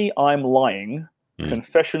 "Trust Me, I'm Lying: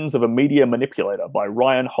 Confessions of a Media Manipulator" by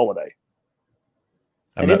Ryan Holiday.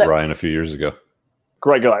 I met Ryan a few years ago.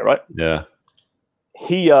 Great guy, right? Yeah.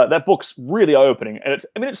 That book's really eye-opening, and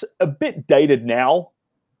it's a bit dated now.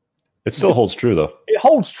 It still holds true, though. It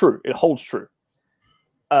holds true.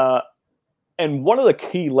 And one of the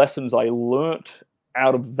key lessons I learnt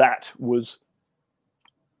out of that was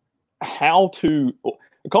it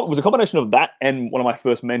was a combination of that and one of my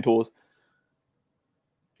first mentors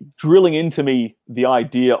drilling into me the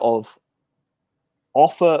idea of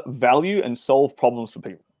offer value and solve problems for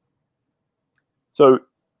people. So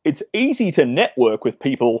it's easy to network with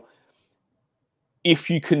people if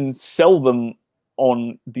you can sell them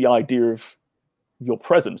on the idea of your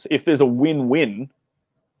presence. If there's a win-win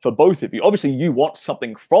for both of you, obviously you want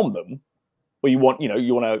something from them, or you want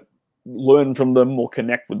to learn from them or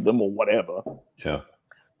connect with them or whatever. Yeah.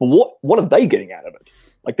 But what are they getting out of it?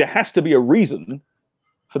 Like, there has to be a reason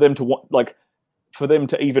for them to want, like, for them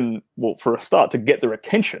to even, well, for a start, to get their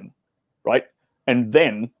attention, right? And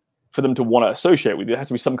then for them to want to associate with you, there has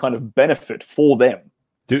to be some kind of benefit for them.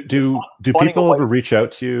 Do people ever reach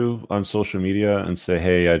out to you on social media and say,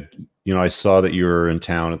 "Hey, I saw that you were in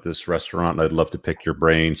town at this restaurant, and I'd love to pick your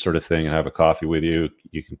brain," sort of thing, and have a coffee with you?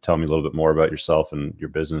 You can tell me a little bit more about yourself and your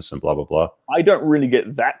business and blah blah blah. I don't really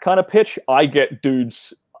get that kind of pitch. I get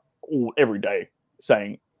dudes every day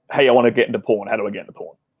saying, "Hey, I want to get into porn. How do I get into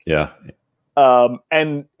porn?" Yeah.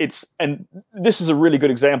 And this is a really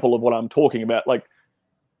good example of what I'm talking about. Like,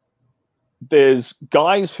 there's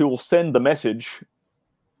guys who will send the message,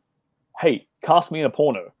 "Hey, cast me in a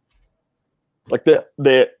porno." Like,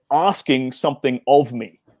 they're asking something of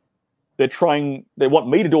me. They want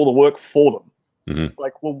me to do all the work for them. Mm-hmm.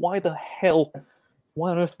 Like, well, why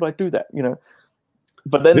on earth would I do that?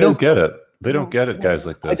 But then they don't get it. They don't get it, guys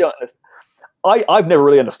like this. I've never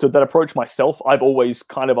really understood that approach myself. I've always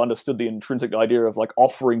kind of understood the intrinsic idea of like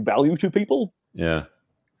offering value to people. Yeah.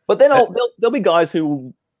 But then there'll be guys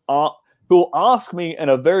who will ask me in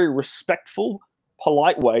a very respectful,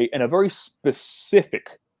 polite way, in a very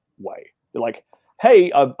specific way. They're like, "Hey,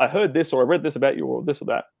 I heard this, or I read this about you, or this or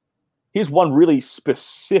that. Here's one really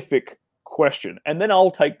specific question, and then I'll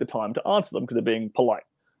take the time to answer them because they're being polite.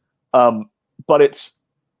 But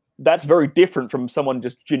that's very different from someone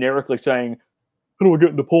just generically saying, "How do I get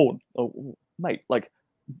into porn?" Oh, mate, like,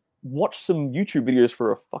 watch some YouTube videos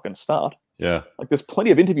for a fucking start. Yeah, like there's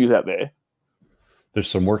plenty of interviews out there. There's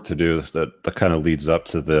some work to do that kind of leads up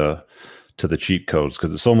to the cheat codes,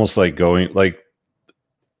 because it's almost like going like.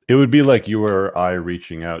 It would be like you or I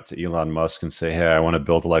reaching out to Elon Musk and say, "Hey, I want to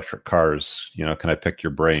build electric cars. You know, can I pick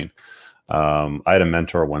your brain?" I had a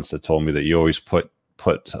mentor once that told me that you always put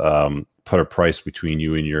a price between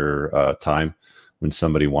you and your time when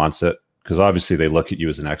somebody wants it, because obviously they look at you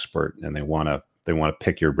as an expert and they want to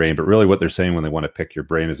pick your brain. But really, what they're saying when they want to pick your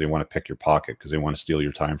brain is they want to pick your pocket, because they want to steal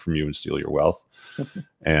your time from you and steal your wealth.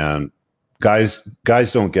 And guys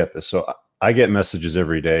don't get this. So I get messages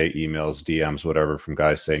every day, emails, DMs, whatever, from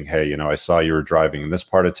guys saying, "Hey, you know, I saw you were driving in this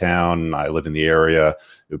part of town. I live in the area.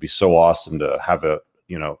 It would be so awesome to have to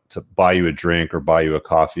buy you a drink or buy you a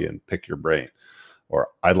coffee and pick your brain. Or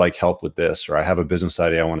I'd like help with this, or I have a business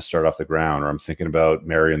idea I want to start off the ground, or I'm thinking about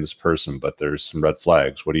marrying this person, but there's some red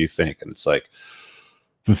flags. What do you think?" And it's like,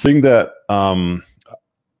 the thing that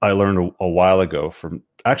I learned a while ago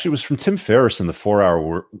it was from Tim Ferriss in the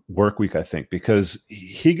 4-Hour Work Week, I think, because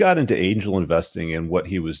he got into angel investing in what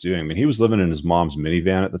he was doing. I mean, he was living in his mom's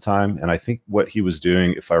minivan at the time. And I think what he was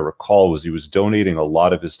doing, if I recall, was he was donating a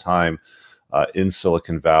lot of his time in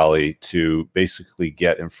Silicon Valley to basically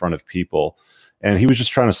get in front of people. And he was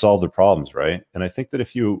just trying to solve their problems, right? And I think that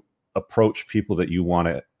if you approach people that you want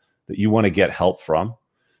to get help from,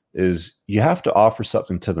 is you have to offer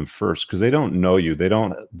something to them first, because they don't know you. They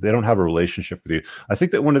don't have a relationship with you. I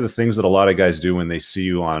think that one of the things that a lot of guys do when they see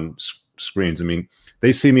you on screens, I mean,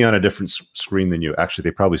 they see me on a different screen than you. Actually,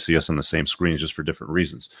 they probably see us on the same screen, just for different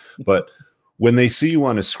reasons. But when they see you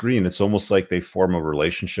on a screen, it's almost like they form a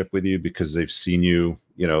relationship with you because they've seen you,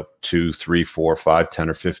 2, 3, 4, 5, 10,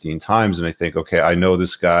 or 15 times. And they think, okay, I know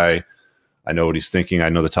this guy. I know what he's thinking. I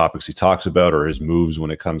know the topics he talks about, or his moves when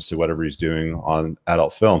it comes to whatever he's doing on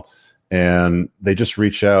adult film. And they just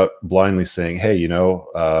reach out blindly saying, "Hey,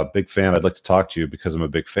 big fan. I'd like to talk to you because I'm a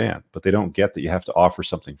big fan." But they don't get that you have to offer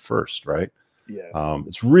something first, right? Yeah.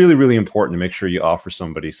 It's really, really important to make sure you offer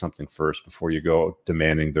somebody something first before you go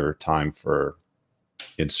demanding their time for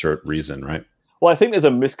insert reason, right? Well, I think there's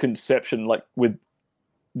a misconception, like with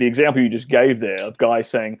the example you just gave there of guys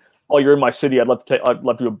saying, "Oh, you're in my city. I'd love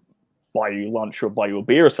to buy you lunch or buy you a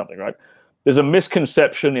beer or something," right? There's a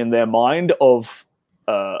misconception in their mind of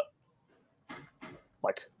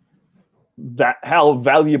like that, how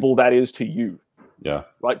valuable that is to you. Yeah.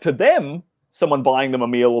 Right. To them, someone buying them a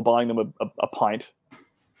meal or buying them a pint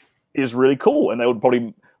is really cool, and they would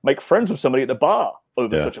probably make friends with somebody at the bar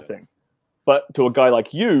over such a thing. But to a guy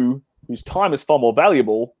like you, whose time is far more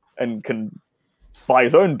valuable and can buy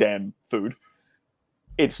his own damn food,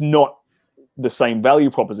 it's not the same value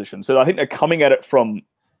proposition. So I think they're coming at it from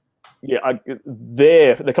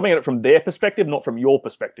they're coming at it from their perspective, not from your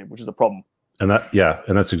perspective, which is a problem. And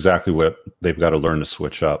that's exactly what they've got to learn to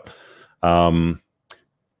switch up.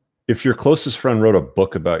 If your closest friend wrote a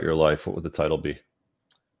book about your life, what would the title be?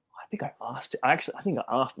 I think I asked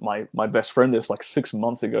my best friend this like 6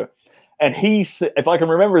 months ago, and he said, if I can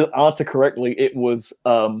remember the answer correctly, it was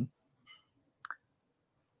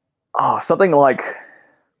something like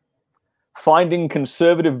finding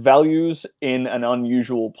conservative values in an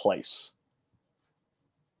unusual place.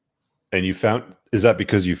 And is that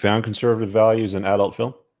because you found conservative values in adult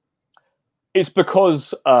film? It's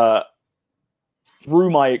because through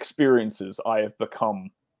my experiences, I have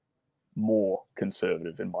become more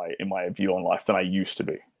conservative in my view on life than I used to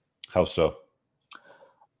be. How so?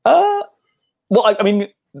 Well, I mean,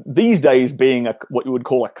 these days, being what you would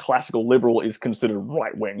call a classical liberal is considered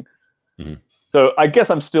right wing. Mm-hmm. So I guess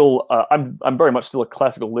I'm still I'm very much still a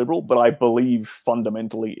classical liberal, but I believe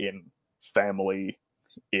fundamentally in family,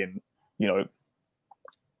 in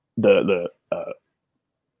the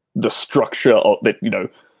structure of that,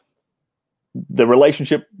 the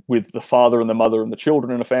relationship with the father and the mother and the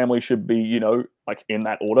children in a family should be, like in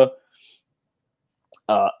that order.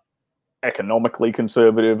 Economically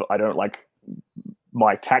conservative. I don't like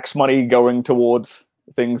my tax money going towards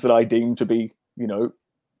things that I deem to be,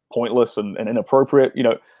 pointless and inappropriate,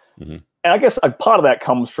 Mm-hmm. And I guess part of that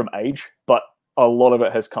comes from age, but a lot of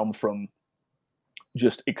it has come from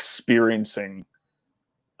just experiencing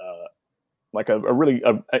like a really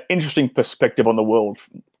interesting perspective on the world,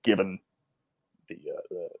 given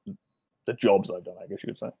the jobs I've done, I guess you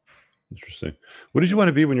could say. Interesting. What did you want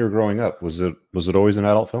to be when you were growing up? Was it always an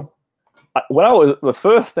adult film? The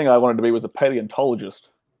first thing I wanted to be was a paleontologist.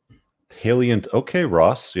 Okay,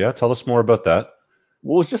 Ross. Yeah, tell us more about that.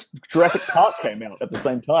 Well, it was just Jurassic Park came out at the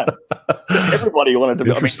same time. Everybody wanted to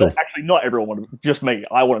be. I mean, actually, not everyone wanted. Just me.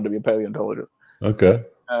 I wanted to be a paleontologist. Okay.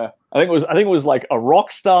 I think it was like a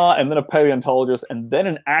rock star, and then a paleontologist, and then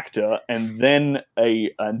an actor, and then I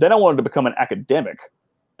wanted to become an academic,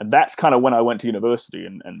 and that's kind of when I went to university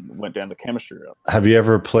and went down the chemistry route. Have you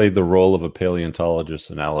ever played the role of a paleontologist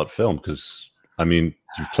in adult film? Because I mean,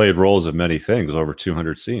 you've played roles of many things, over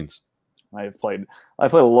 200 scenes. I've played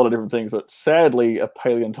a lot of different things, but sadly, a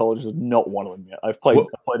paleontologist is not one of them yet. I've played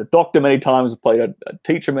a doctor many times. I've played a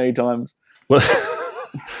teacher many times.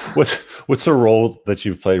 What's a role that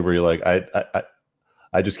you've played where you're like,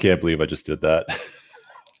 I just can't believe I just did that?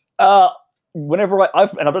 Whenever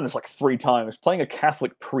I've done this like 3 times, playing a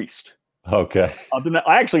Catholic priest. Okay.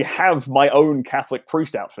 I actually have my own Catholic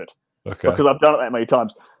priest outfit. Okay. Because I've done it that many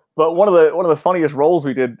times. But one of the funniest roles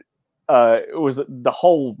we did. It was the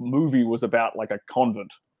whole movie was about like a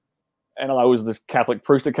convent, and I was this Catholic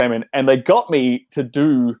priest that came in, and they got me to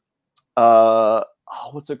do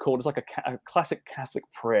what's it called? It's like a classic Catholic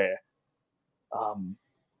prayer,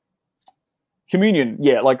 communion,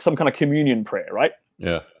 like some kind of communion prayer, right?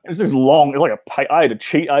 Yeah. It was this long. It was like I had to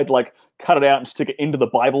cheat. I'd like cut it out and stick it into the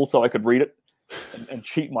Bible so I could read it and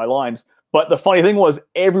cheat my lines. But the funny thing was,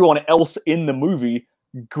 everyone else in the movie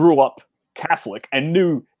grew up Catholic and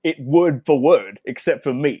knew it word for word, except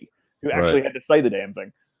for me, who actually had to say the damn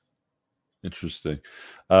thing. Interesting.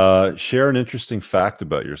 Share an interesting fact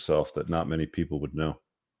about yourself that not many people would know.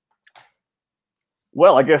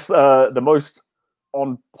 Well, I guess the most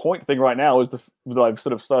on point thing right now is that I've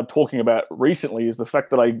sort of started talking about recently is the fact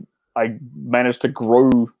that I managed to grow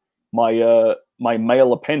my my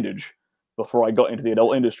male appendage before I got into the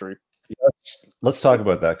adult industry. Let's talk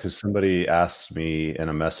about that, because somebody asked me in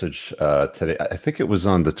a message today. I think it was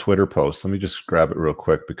on the Twitter post. Let me just grab it real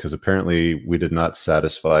quick, because apparently we did not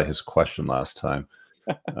satisfy his question last time.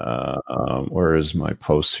 Where is my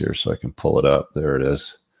post here so I can pull it up? There it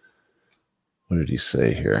is. What did he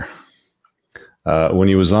say here? When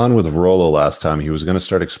he was on with Rollo last time, he was going to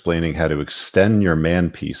start explaining how to extend your man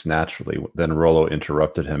piece naturally. Then Rollo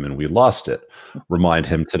interrupted him and we lost it. Remind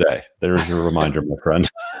him today. There's your reminder, my friend.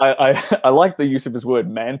 I like the use of his word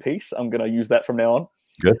man piece. I'm going to use that from now on.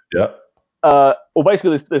 Good. Yeah. Well,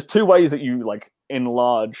 basically, there's 2 ways that you like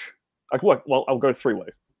enlarge. Well, I'll go 3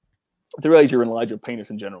 ways. 3 ways you enlarge your penis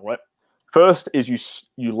in general, right? First is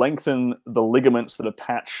you lengthen the ligaments that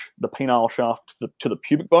attach the penile shaft to the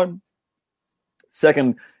pubic bone.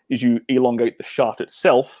 Second is you elongate the shaft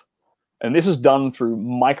itself, and this is done through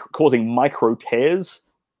causing micro tears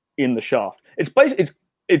in the shaft.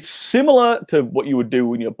 It's similar to what you would do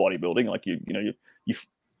when you're bodybuilding, like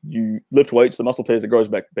you lift weights, the muscle tears, it grows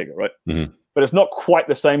back bigger, right? Mm-hmm. But it's not quite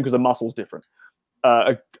the same because the muscle's different.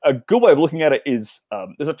 A good way of looking at it is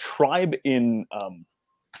there's a tribe in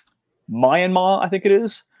Myanmar, I think it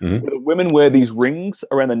is, where the women wear these rings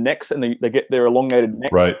around the necks, and they get their elongated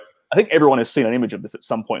necks. Right. I think everyone has seen an image of this at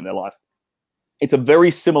some point in their life. It's a very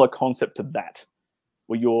similar concept to that,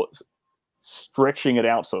 where you're stretching it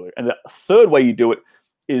out slowly. And the third way you do it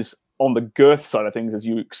is on the girth side of things, is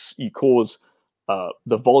you cause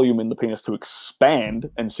the volume in the penis to expand,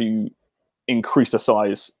 and so you increase the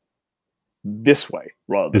size this way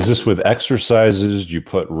rather. Is this with exercises? Do you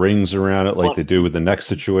put rings around it like they do with the neck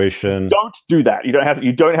situation? Don't do that. You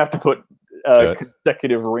don't have to put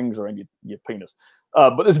consecutive rings around your penis.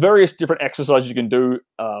 But there's various different exercises you can do,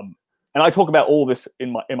 and I talk about all this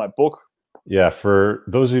in my book. Yeah, for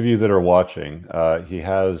those of you that are watching, he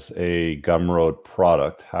has a Gumroad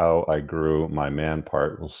product, How I Grew My Man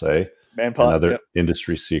Part, we'll say. Man part, and other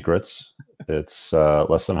industry secrets. It's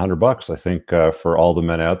less than $100, I think, for all the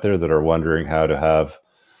men out there that are wondering how to have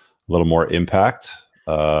a little more impact.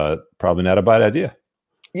 Probably not a bad idea.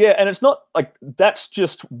 Yeah, and it's not like that's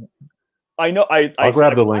just. I know. I'll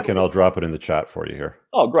grab the link and I'll drop it in the chat for you here.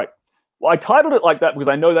 Oh, great. Well, I titled it like that because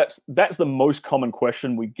I know that's the most common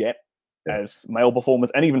question we get as male performers,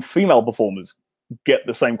 and even female performers get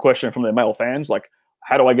the same question from their male fans, like,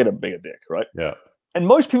 how do I get a bigger dick, right? Yeah. And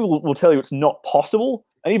most people will tell you it's not possible.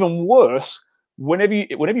 And even worse, whenever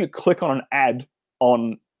you click on an ad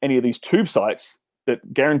on any of these tube sites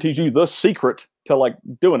that guarantees you the secret to like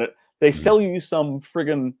doing it, they sell you some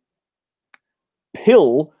friggin'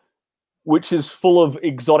 pill which is full of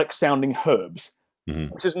exotic sounding herbs,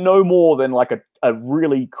 which is no more than like a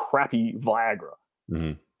really crappy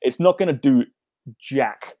Viagra. It's not going to do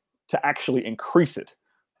jack to actually increase it.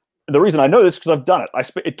 The reason I know this is because I've done it.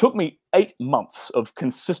 It took me 8 months of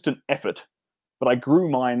consistent effort, but I grew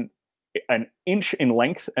mine an inch in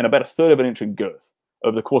length and about 1/3 of an inch in girth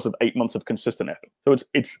over the course of 8 months of consistent effort. So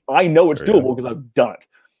I know it's doable because I've done it.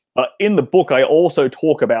 In the book, I also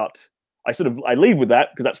talk about, I lead with that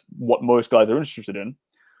because that's what most guys are interested in,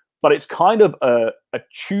 but it's kind of a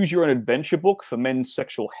choose your own adventure book for men's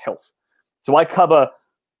sexual health. So I cover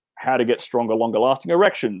how to get stronger, longer lasting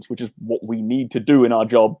erections, which is what we need to do in our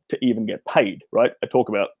job to even get paid, right? I talk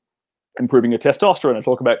about improving your testosterone. I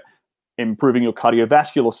talk about improving your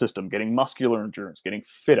cardiovascular system, getting muscular endurance, getting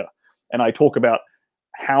fitter. And I talk about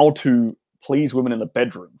how to please women in the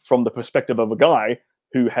bedroom from the perspective of a guy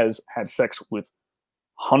who has had sex with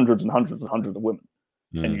hundreds and hundreds and hundreds of women.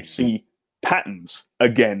 And you see patterns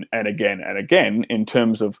again and again and again in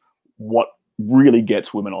terms of what really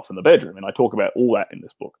gets women off in the bedroom. And I talk about all that in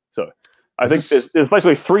this book. So I think there's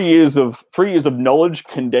basically 3 years of knowledge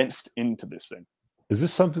condensed into this thing. Is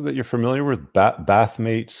this something that you're familiar with?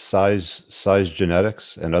 Bathmate size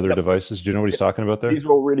genetics and other devices? Do you know what he's talking about there? These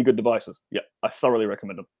are all really good devices. Yeah, I thoroughly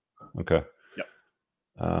recommend them. Okay.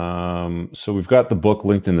 So we've got the book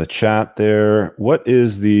linked in the chat there. What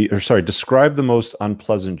is describe the most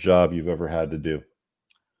unpleasant job you've ever had to do.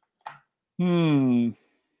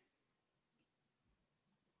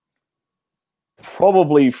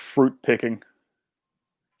 Probably fruit picking.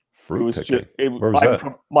 Fruit picking? Where was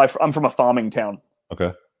that? I'm from a farming town.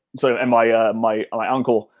 Okay. So, and my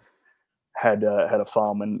uncle had a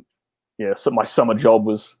farm, and so my summer job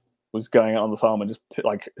was going out on the farm and just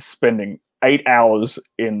like spending 8 hours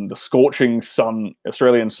in the scorching sun,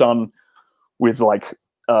 Australian sun, with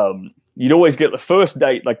you'd always get the first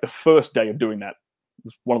day of doing that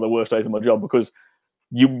was one of the worst days of my job, because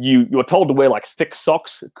you were told to wear like thick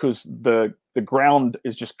socks because the ground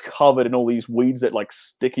is just covered in all these weeds that like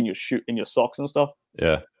stick in your socks and stuff.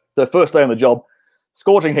 Yeah. The first day on the job,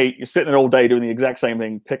 scorching heat, you're sitting there all day doing the exact same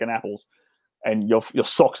thing, picking apples, and your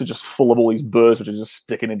socks are just full of all these burrs which are just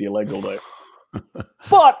sticking into your legs all day.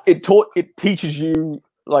 But it teaches you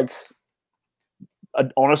like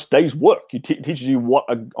an honest day's work. It teaches you what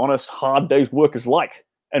an honest, hard day's work is like.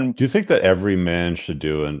 And do you think that every man should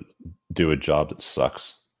do a job that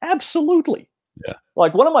sucks? Absolutely. Yeah.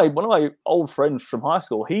 Like one of my old friends from high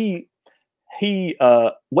school, he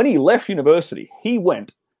when he left university, he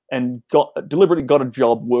went and deliberately got a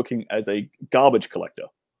job working as a garbage collector.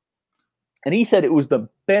 And he said it was the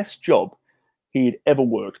best job he'd ever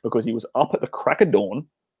worked because he was up at the crack of dawn.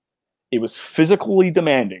 It was physically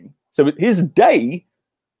demanding. So his day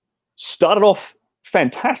started off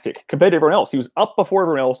fantastic compared to everyone else. He was up before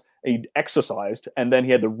everyone else, he exercised, and then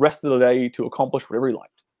he had the rest of the day to accomplish whatever he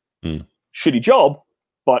liked. Shitty job,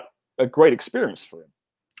 but a great experience for him.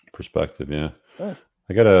 Perspective, yeah.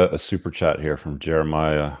 I got a super chat here from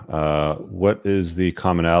Jeremiah. What is the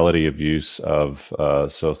commonality of use of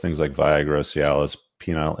things like Viagra, Cialis,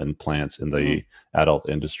 penile implants in the adult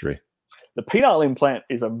industry? The penile implant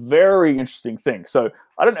is a very interesting thing. So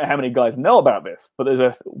I don't know how many guys know about this, but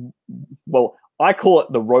I call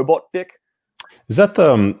it the robot dick. Is that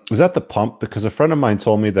the pump? Because a friend of mine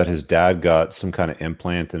told me that his dad got some kind of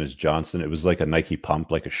implant in his Johnson. It was like a Nike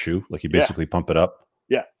pump, like a shoe. Like you basically pump it up.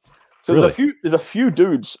 Yeah. So really? there's a few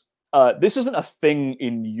dudes. This isn't a thing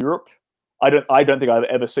in Europe. I don't think I've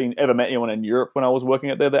ever met anyone in Europe when I was working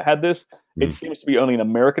out there that had this. It seems to be only an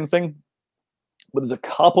American thing. But there's a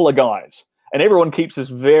couple of guys, and everyone keeps this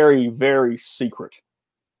very, very secret.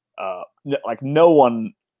 Like no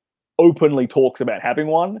one openly talks about having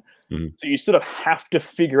one. So you sort of have to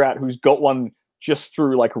figure out who's got one just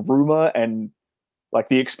through like rumor and like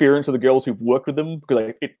the experience of the girls who've worked with them,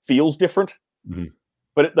 because it feels different.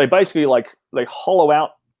 But they basically they hollow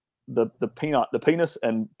out the penis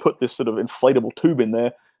and put this sort of inflatable tube in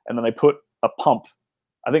there, and then they put a pump.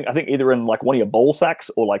 I think either in like one of your ball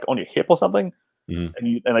sacks or like on your hip or something, and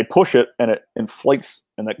they push it and it inflates,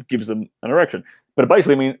 and that gives them an erection. But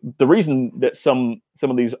basically, I mean, the reason that some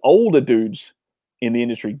of these older dudes in the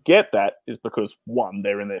industry get that is because, one,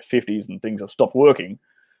 they're in their 50s and things have stopped working,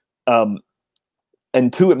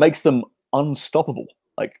 and two, it makes them unstoppable.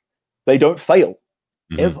 Like they don't fail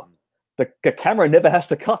ever. The camera never has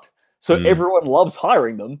to cut, so everyone loves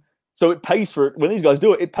hiring them. So it pays for it. When these guys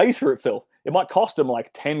do it, it pays for itself. It might cost them like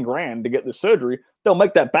 10 grand to get the surgery. They'll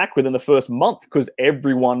make that back within the first month because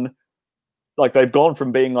everyone, like, they've gone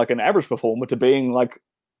from being like an average performer to being like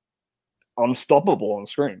unstoppable on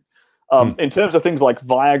screen. In terms of things like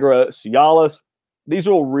Viagra, Cialis, these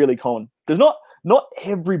are all really common. There's not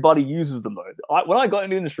everybody uses them though. When I got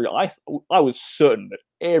into the industry, I was certain that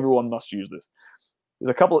everyone must use this.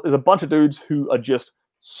 There's a bunch of dudes who are just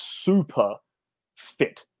super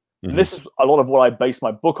fit. And this is a lot of what I base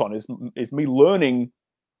my book on, is me learning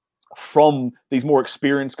from these more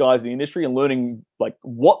experienced guys in the industry and learning like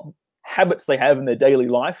what habits they have in their daily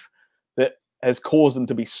life that has caused them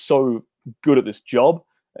to be so good at this job.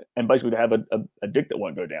 and basically to have a dick that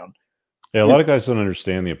won't go down. Yeah, a lot of guys don't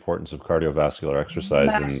understand the importance of cardiovascular exercise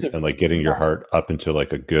and like getting your heart up into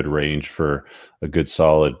like a good range for a good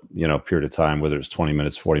solid, period of time, whether it's 20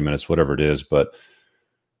 minutes, 40 minutes, whatever it is. But,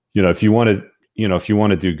 if you want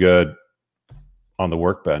to do good on the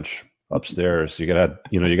workbench upstairs, you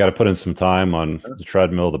gotta put in some time on the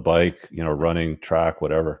treadmill, the bike, running, track,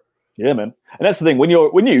 whatever. Yeah, man. And that's the thing. When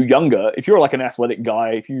you're younger, if you're like an athletic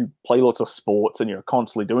guy, if you play lots of sports and you're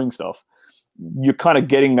constantly doing stuff, you're kind of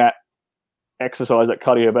getting that exercise, that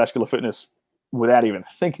cardiovascular fitness without even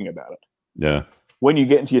thinking about it. Yeah. When you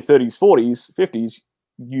get into your 30s, 40s, 50s,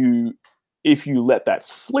 if you let that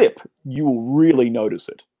slip, you will really notice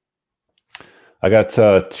it. I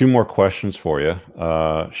got 2 more questions for you.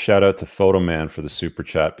 Shout out to Photo Man for the super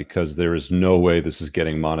chat, because there is no way this is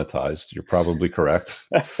getting monetized. You're probably correct.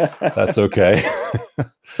 That's okay.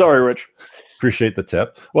 Sorry, Rich. Appreciate the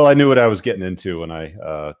tip. Well, I knew what I was getting into when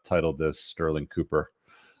I titled this Stirling Cooper,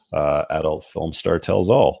 Adult Film Star Tells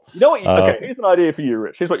All. You know what? Okay, here's an idea for you,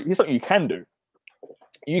 Rich. Here's what you can do.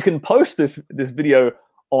 You can post this video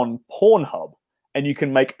on Pornhub, and you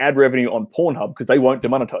can make ad revenue on Pornhub because they won't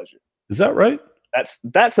demonetize you. Is that right?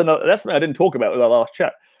 That's something I didn't talk about with our last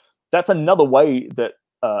chat. That's another way that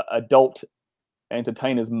adult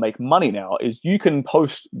entertainers make money now. Is you can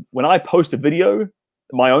post, when I post a video,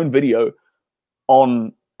 my own video,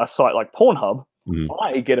 on a site like Pornhub,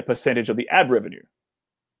 I get a percentage of the ad revenue.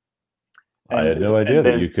 I had no idea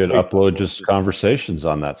that you could upload just conversations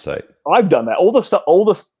on that site. I've done that.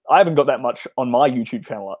 I haven't got that much on my YouTube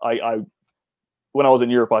channel. When I was in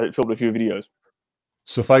Europe, I filmed a few videos.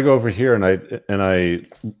 So if I go over here and I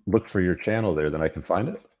look for your channel there, then I can find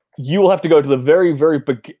it? You will have to go to the very,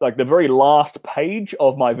 the very last page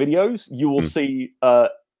of my videos. You will see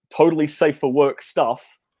totally safe for work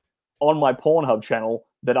stuff on my Pornhub channel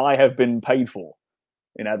that I have been paid for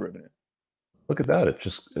in ad revenue. Look at that.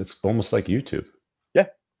 It's almost like YouTube. Yeah.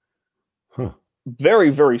 Huh. Very,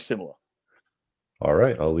 very similar. All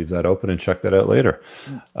right. I'll leave that open and check that out later.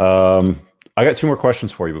 I got 2 more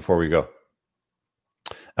questions for you before we go.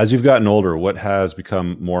 As you've gotten older, what has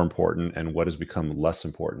become more important and what has become less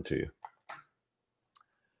important to you?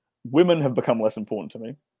 Women have become less important to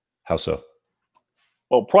me. How so?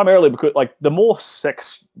 Well, primarily because the more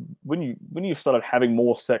sex, when you started having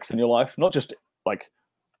more sex in your life, not just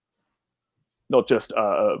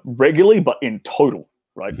regularly, but in total,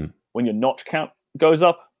 right? Mm-hmm. When your notch count goes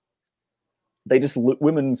up,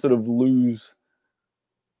 women sort of lose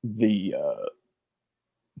the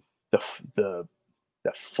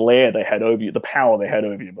flair they had over you, the power they had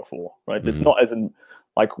over you before, right? Mm-hmm. It's not as in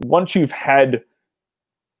once you've had,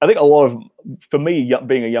 I think for me,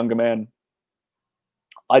 being a younger man,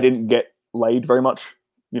 I didn't get laid very much,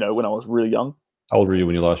 when I was really young. How old were you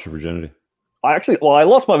when you lost your virginity? I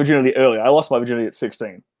lost my virginity early. I lost my virginity at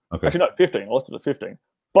 16. Okay. Actually, no, 15. I lost it at 15.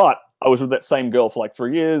 But I was with that same girl for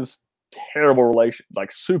 3 years. Terrible relation,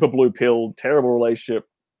 super blue pill, terrible relationship,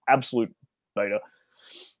 absolute beta.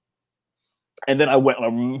 And then I went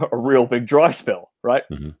on a real big dry spell, right?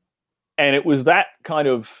 Mm-hmm. And it was that kind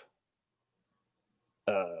of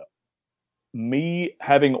me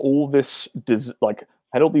having all this,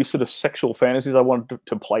 had all these sort of sexual fantasies I wanted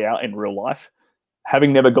to play out in real life.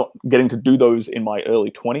 Having never getting to do those in my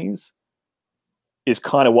early 20s is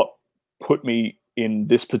kind of what put me in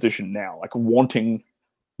this position now, wanting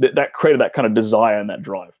that created that kind of desire and that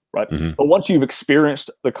drive, right? Mm-hmm. But once you've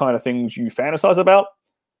experienced the kind of things you fantasize about,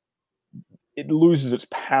 it loses its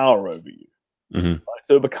power over you. Mm-hmm. Right?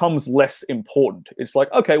 So it becomes less important. It's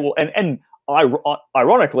okay, well, and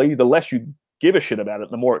ironically, the less you give a shit about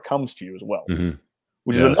it, the more it comes to you as well. Mm-hmm.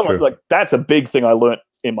 Which is another, that's a big thing I learned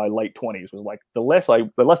in my late 20s was the less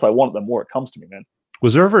I want it, the more it comes to me, man.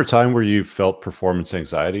 Was there ever a time where you felt performance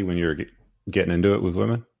anxiety when you were getting into it with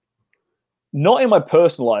women? Not in my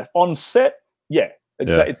personal life. On set, yeah.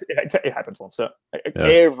 It happens on set. Yeah.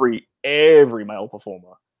 Every male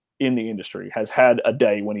performer in the industry has had a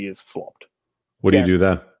day when he is flopped. What do you do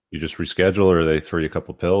then? You just reschedule, or they throw you a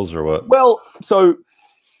couple pills, or what? Well, so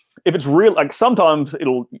if it's real, sometimes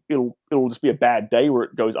it'll just be a bad day where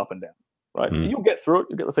it goes up and down, right? Mm. You'll get through it.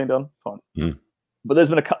 You'll get the scene done, fine. Mm. But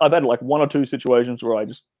I've had 1 or 2 situations where I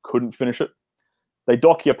just couldn't finish it. They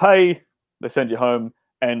dock your pay, they send you home,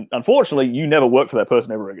 and unfortunately, you never work for that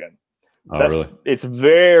person ever again. Oh, really? It's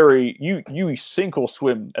very you sink or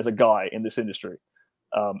swim as a guy in this industry,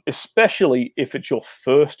 especially if it's your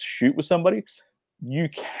first shoot with somebody. You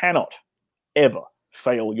cannot ever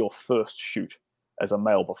fail your first shoot as a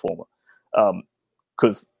male performer,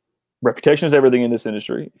 because reputation is everything in this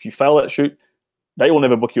industry. If you fail that shoot, they will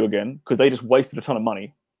never book you again because they just wasted a ton of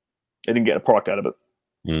money. They didn't get a product out of it.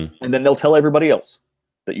 Mm. And then they'll tell everybody else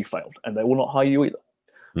that you failed, and they will not hire you either.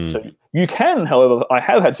 Mm. So you can, however, I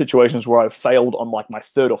have had situations where I've failed on like my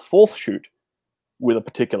third or fourth shoot with a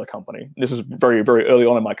particular company. This is very, very early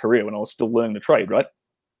on in my career when I was still learning the trade, right?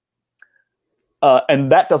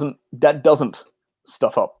 And that doesn't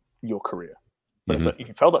stuff up your career. But if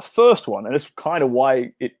you fail that first one, and it's kind of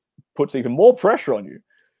why it puts even more pressure on you.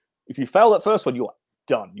 If you fail that first one, you are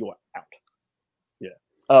done. You are out. Yeah.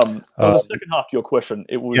 The second half of your question,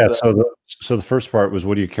 it was So the first part was,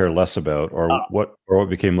 what do you care less about, or what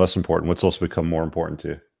became less important? What's also become more important to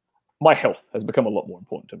you? My health has become a lot more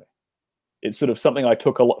important to me. It's sort of something I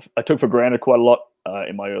took for granted quite a lot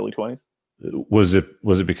in my early 20s. Was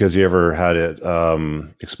it because you ever had it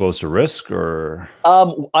exposed to risk, or?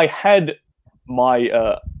 I had my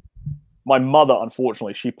mother,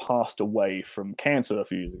 unfortunately, she passed away from cancer a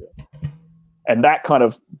few years ago, and that kind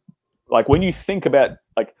of, like, when you think about,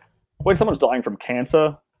 like, when someone's dying from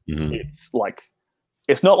cancer,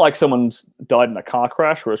 it's not like someone's died in a car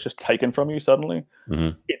crash where it's just taken from you suddenly.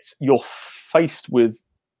 It's, you're faced with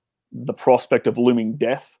the prospect of looming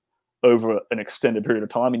death over an extended period of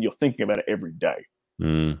time, and you're thinking about it every day.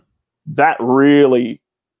 That really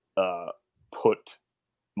put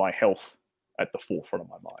my health at the forefront of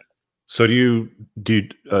my mind. So do you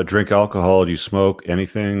drink alcohol? Do you smoke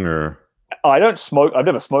anything, or? I don't smoke. I've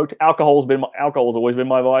never smoked. Alcohol's always been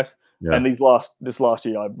my vice. Yeah. And this last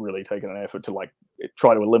year, I've really taken an effort to like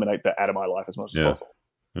try to eliminate that out of my life as much as possible.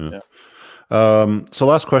 Yeah. So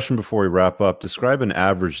last question before we wrap up. Describe an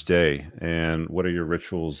average day, and what are your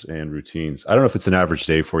rituals and routines? I don't know if it's an average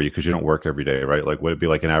day for you because you don't work every day, right? Like, would it be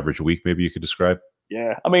like an average week? Maybe you could describe.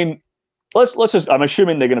 Yeah, I mean, let's just. I'm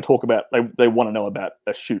assuming they're going to talk about. They want to know about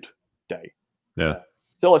a shoot day. Yeah.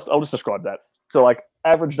 So I'll just describe that. So like,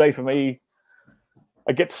 average day for me,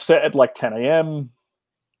 I get to set at like 10 a.m.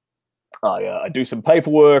 I do some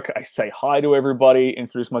paperwork. I say hi to everybody,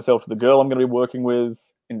 introduce myself to the girl I'm going to be working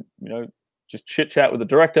with, and just chit chat with the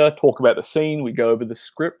director, talk about the scene. We go over the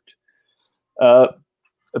script.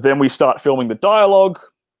 Then we start filming the dialogue.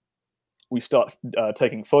 We start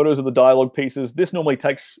taking photos of the dialogue pieces. This normally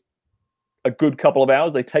takes a good couple of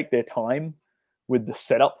hours. They take their time with the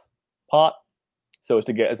setup part, so as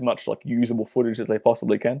to get as much like usable footage as they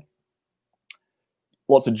possibly can.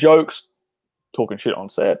 Lots of jokes, talking shit on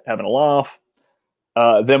set, having a laugh.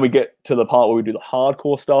 Then we get to the part where we do the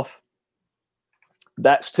hardcore stuff.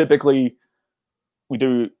 That's typically, we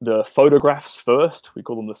do the photographs first. We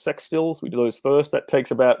call them the sex stills. We do those first. That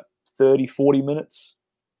takes about 30, 40 minutes.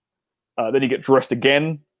 Then you get dressed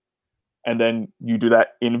again, and then you do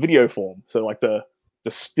that in video form. So like the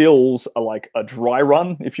stills are like a dry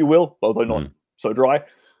run, if you will, although not so dry,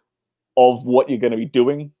 of what you're going to be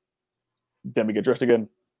doing. Then we get dressed again,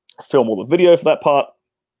 film all the video for that part.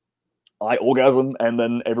 I orgasm, and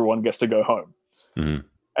then everyone gets to go home.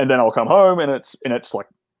 And then I'll come home, and it's like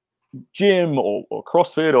gym or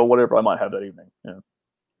CrossFit or whatever I might have that evening. Yeah,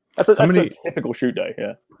 that's a typical shoot day.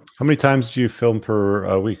 Yeah. How many times do you film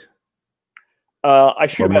per week? I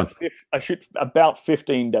shoot about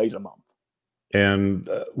 15 days a month. And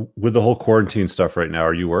with the whole quarantine stuff right now,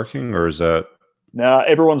 are you working, or is that? Now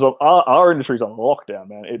everyone's on. Our industry's on lockdown,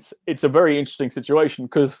 man. It's a very interesting situation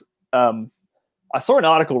because I saw an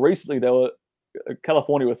article recently.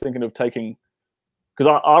 California were thinking of taking,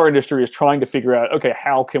 because our industry is trying to figure out, okay,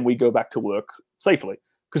 how can we go back to work safely?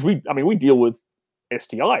 Because we deal with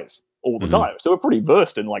STIs all the time, so we're pretty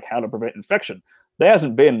versed in like how to prevent infection. There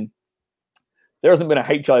hasn't been a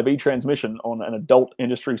HIV transmission on an adult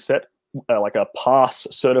industry set, like a pass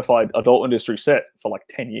certified adult industry set, for like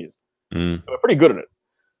 10 years. So we're pretty good at it.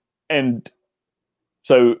 And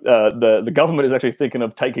so the government is actually thinking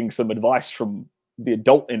of taking some advice from the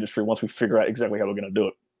adult industry once we figure out exactly how we're going to do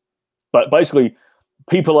it. But basically,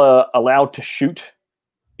 people are allowed to shoot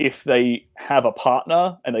if they have a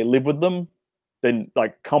partner and they live with them. Then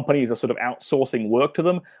like companies are sort of outsourcing work to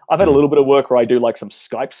them. I've had a little bit of work where I do like some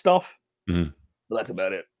Skype stuff, but that's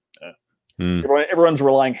about it. Everyone's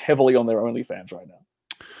relying heavily on their OnlyFans right now.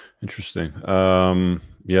 Interesting.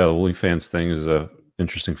 Yeah, the OnlyFans thing is a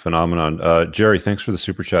interesting phenomenon. Jerry, thanks for the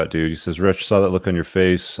super chat, dude. He says, Rich, saw that look on your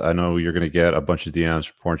face. I know you're going to get a bunch of DMs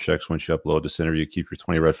for porn checks once you upload this interview. Keep your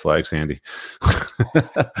 20 red flags handy.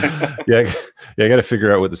 Yeah, I got to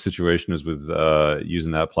figure out what the situation is with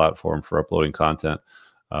using that platform for uploading content.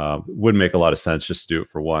 Wouldn't make a lot of sense just to do it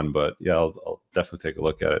for one, but yeah, I'll definitely take a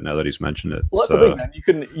look at it now that he's mentioned it. Well, that's the thing, man.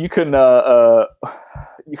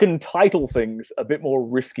 You can title things a bit more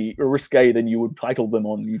risky or risque than you would title them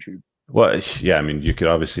on YouTube. Well, yeah, I mean, you could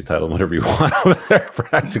obviously title them whatever you want over there,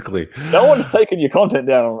 practically. No one's taking your content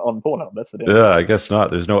down on Pornhub. That's the damn Yeah, I guess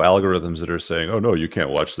not. There's no algorithms that are saying, "Oh no, you can't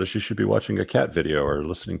watch this. You should be watching a cat video or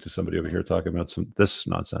listening to somebody over here talking about this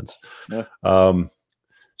nonsense." Yeah.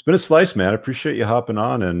 It's been a slice, man. I appreciate you hopping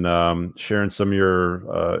on and sharing some of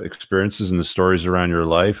your experiences and the stories around your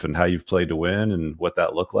life and how you've played to win and what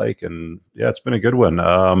that looked like. And yeah, it's been a good one.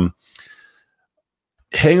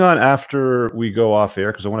 Hang on after we go off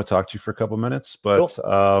air because I want to talk to you for a couple minutes. But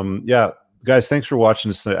Cool. yeah, guys, thanks for watching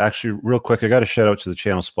this. Actually, real quick, I got a shout out to the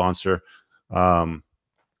channel sponsor.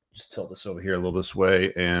 Just tilt this over here a little this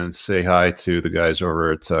way and say hi to the guys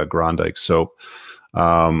over at Grondike Soap.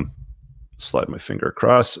 Slide my finger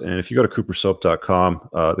across. And if you go to coopersoap.com,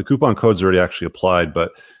 the coupon code's already actually applied.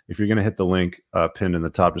 But if you're going to hit the link pinned in the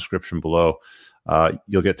top description below,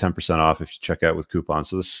 you'll get 10% off if you check out with coupons.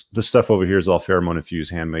 So this stuff over here is all pheromone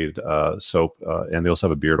infused handmade soap, and they also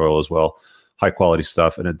have a beard oil as well. High quality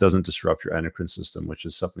stuff, and it doesn't disrupt your endocrine system, which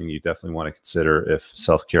is something you definitely want to consider if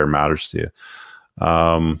self-care matters to you.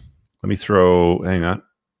 Let me hang on.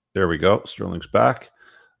 There we go. Sterling's back.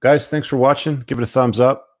 Guys, thanks for watching. Give it a thumbs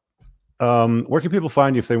up. Where can people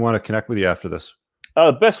find you if they want to connect with you after this?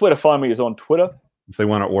 The best way to find me is on Twitter. If they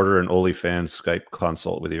want to order an OnlyFans Skype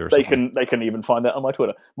consult with you, or they something. they can even find that on my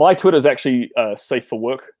Twitter. My Twitter is actually safe for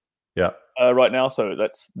work. Yeah. Right now, so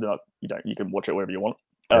that's not you can watch it wherever you want.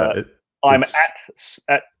 I'm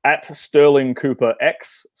at Stirling Cooper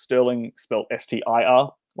X. Stirling spelled STIR,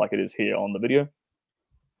 like it is here on the video.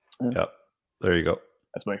 Yeah. There you go.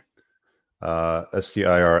 That's me.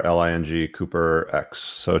 STIRLING Cooper X.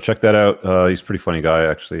 So check that out. He's a pretty funny guy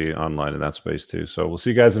actually online in that space too. So we'll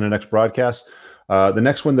see you guys in the next broadcast. The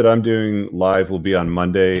next one that I'm doing live will be on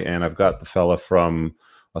Monday, and I've got the fella from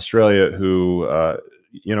Australia who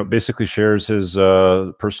basically shares his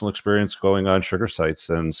personal experience going on sugar sites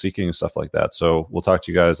and seeking and stuff like that. So we'll talk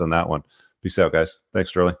to you guys on that one. Peace out, guys. Thanks,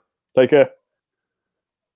 Sterling. Take care.